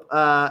 we hope.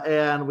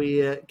 And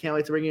we can't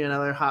wait to bring you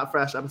another hot,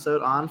 fresh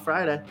episode on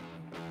Friday.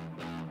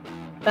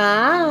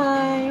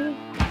 Bye.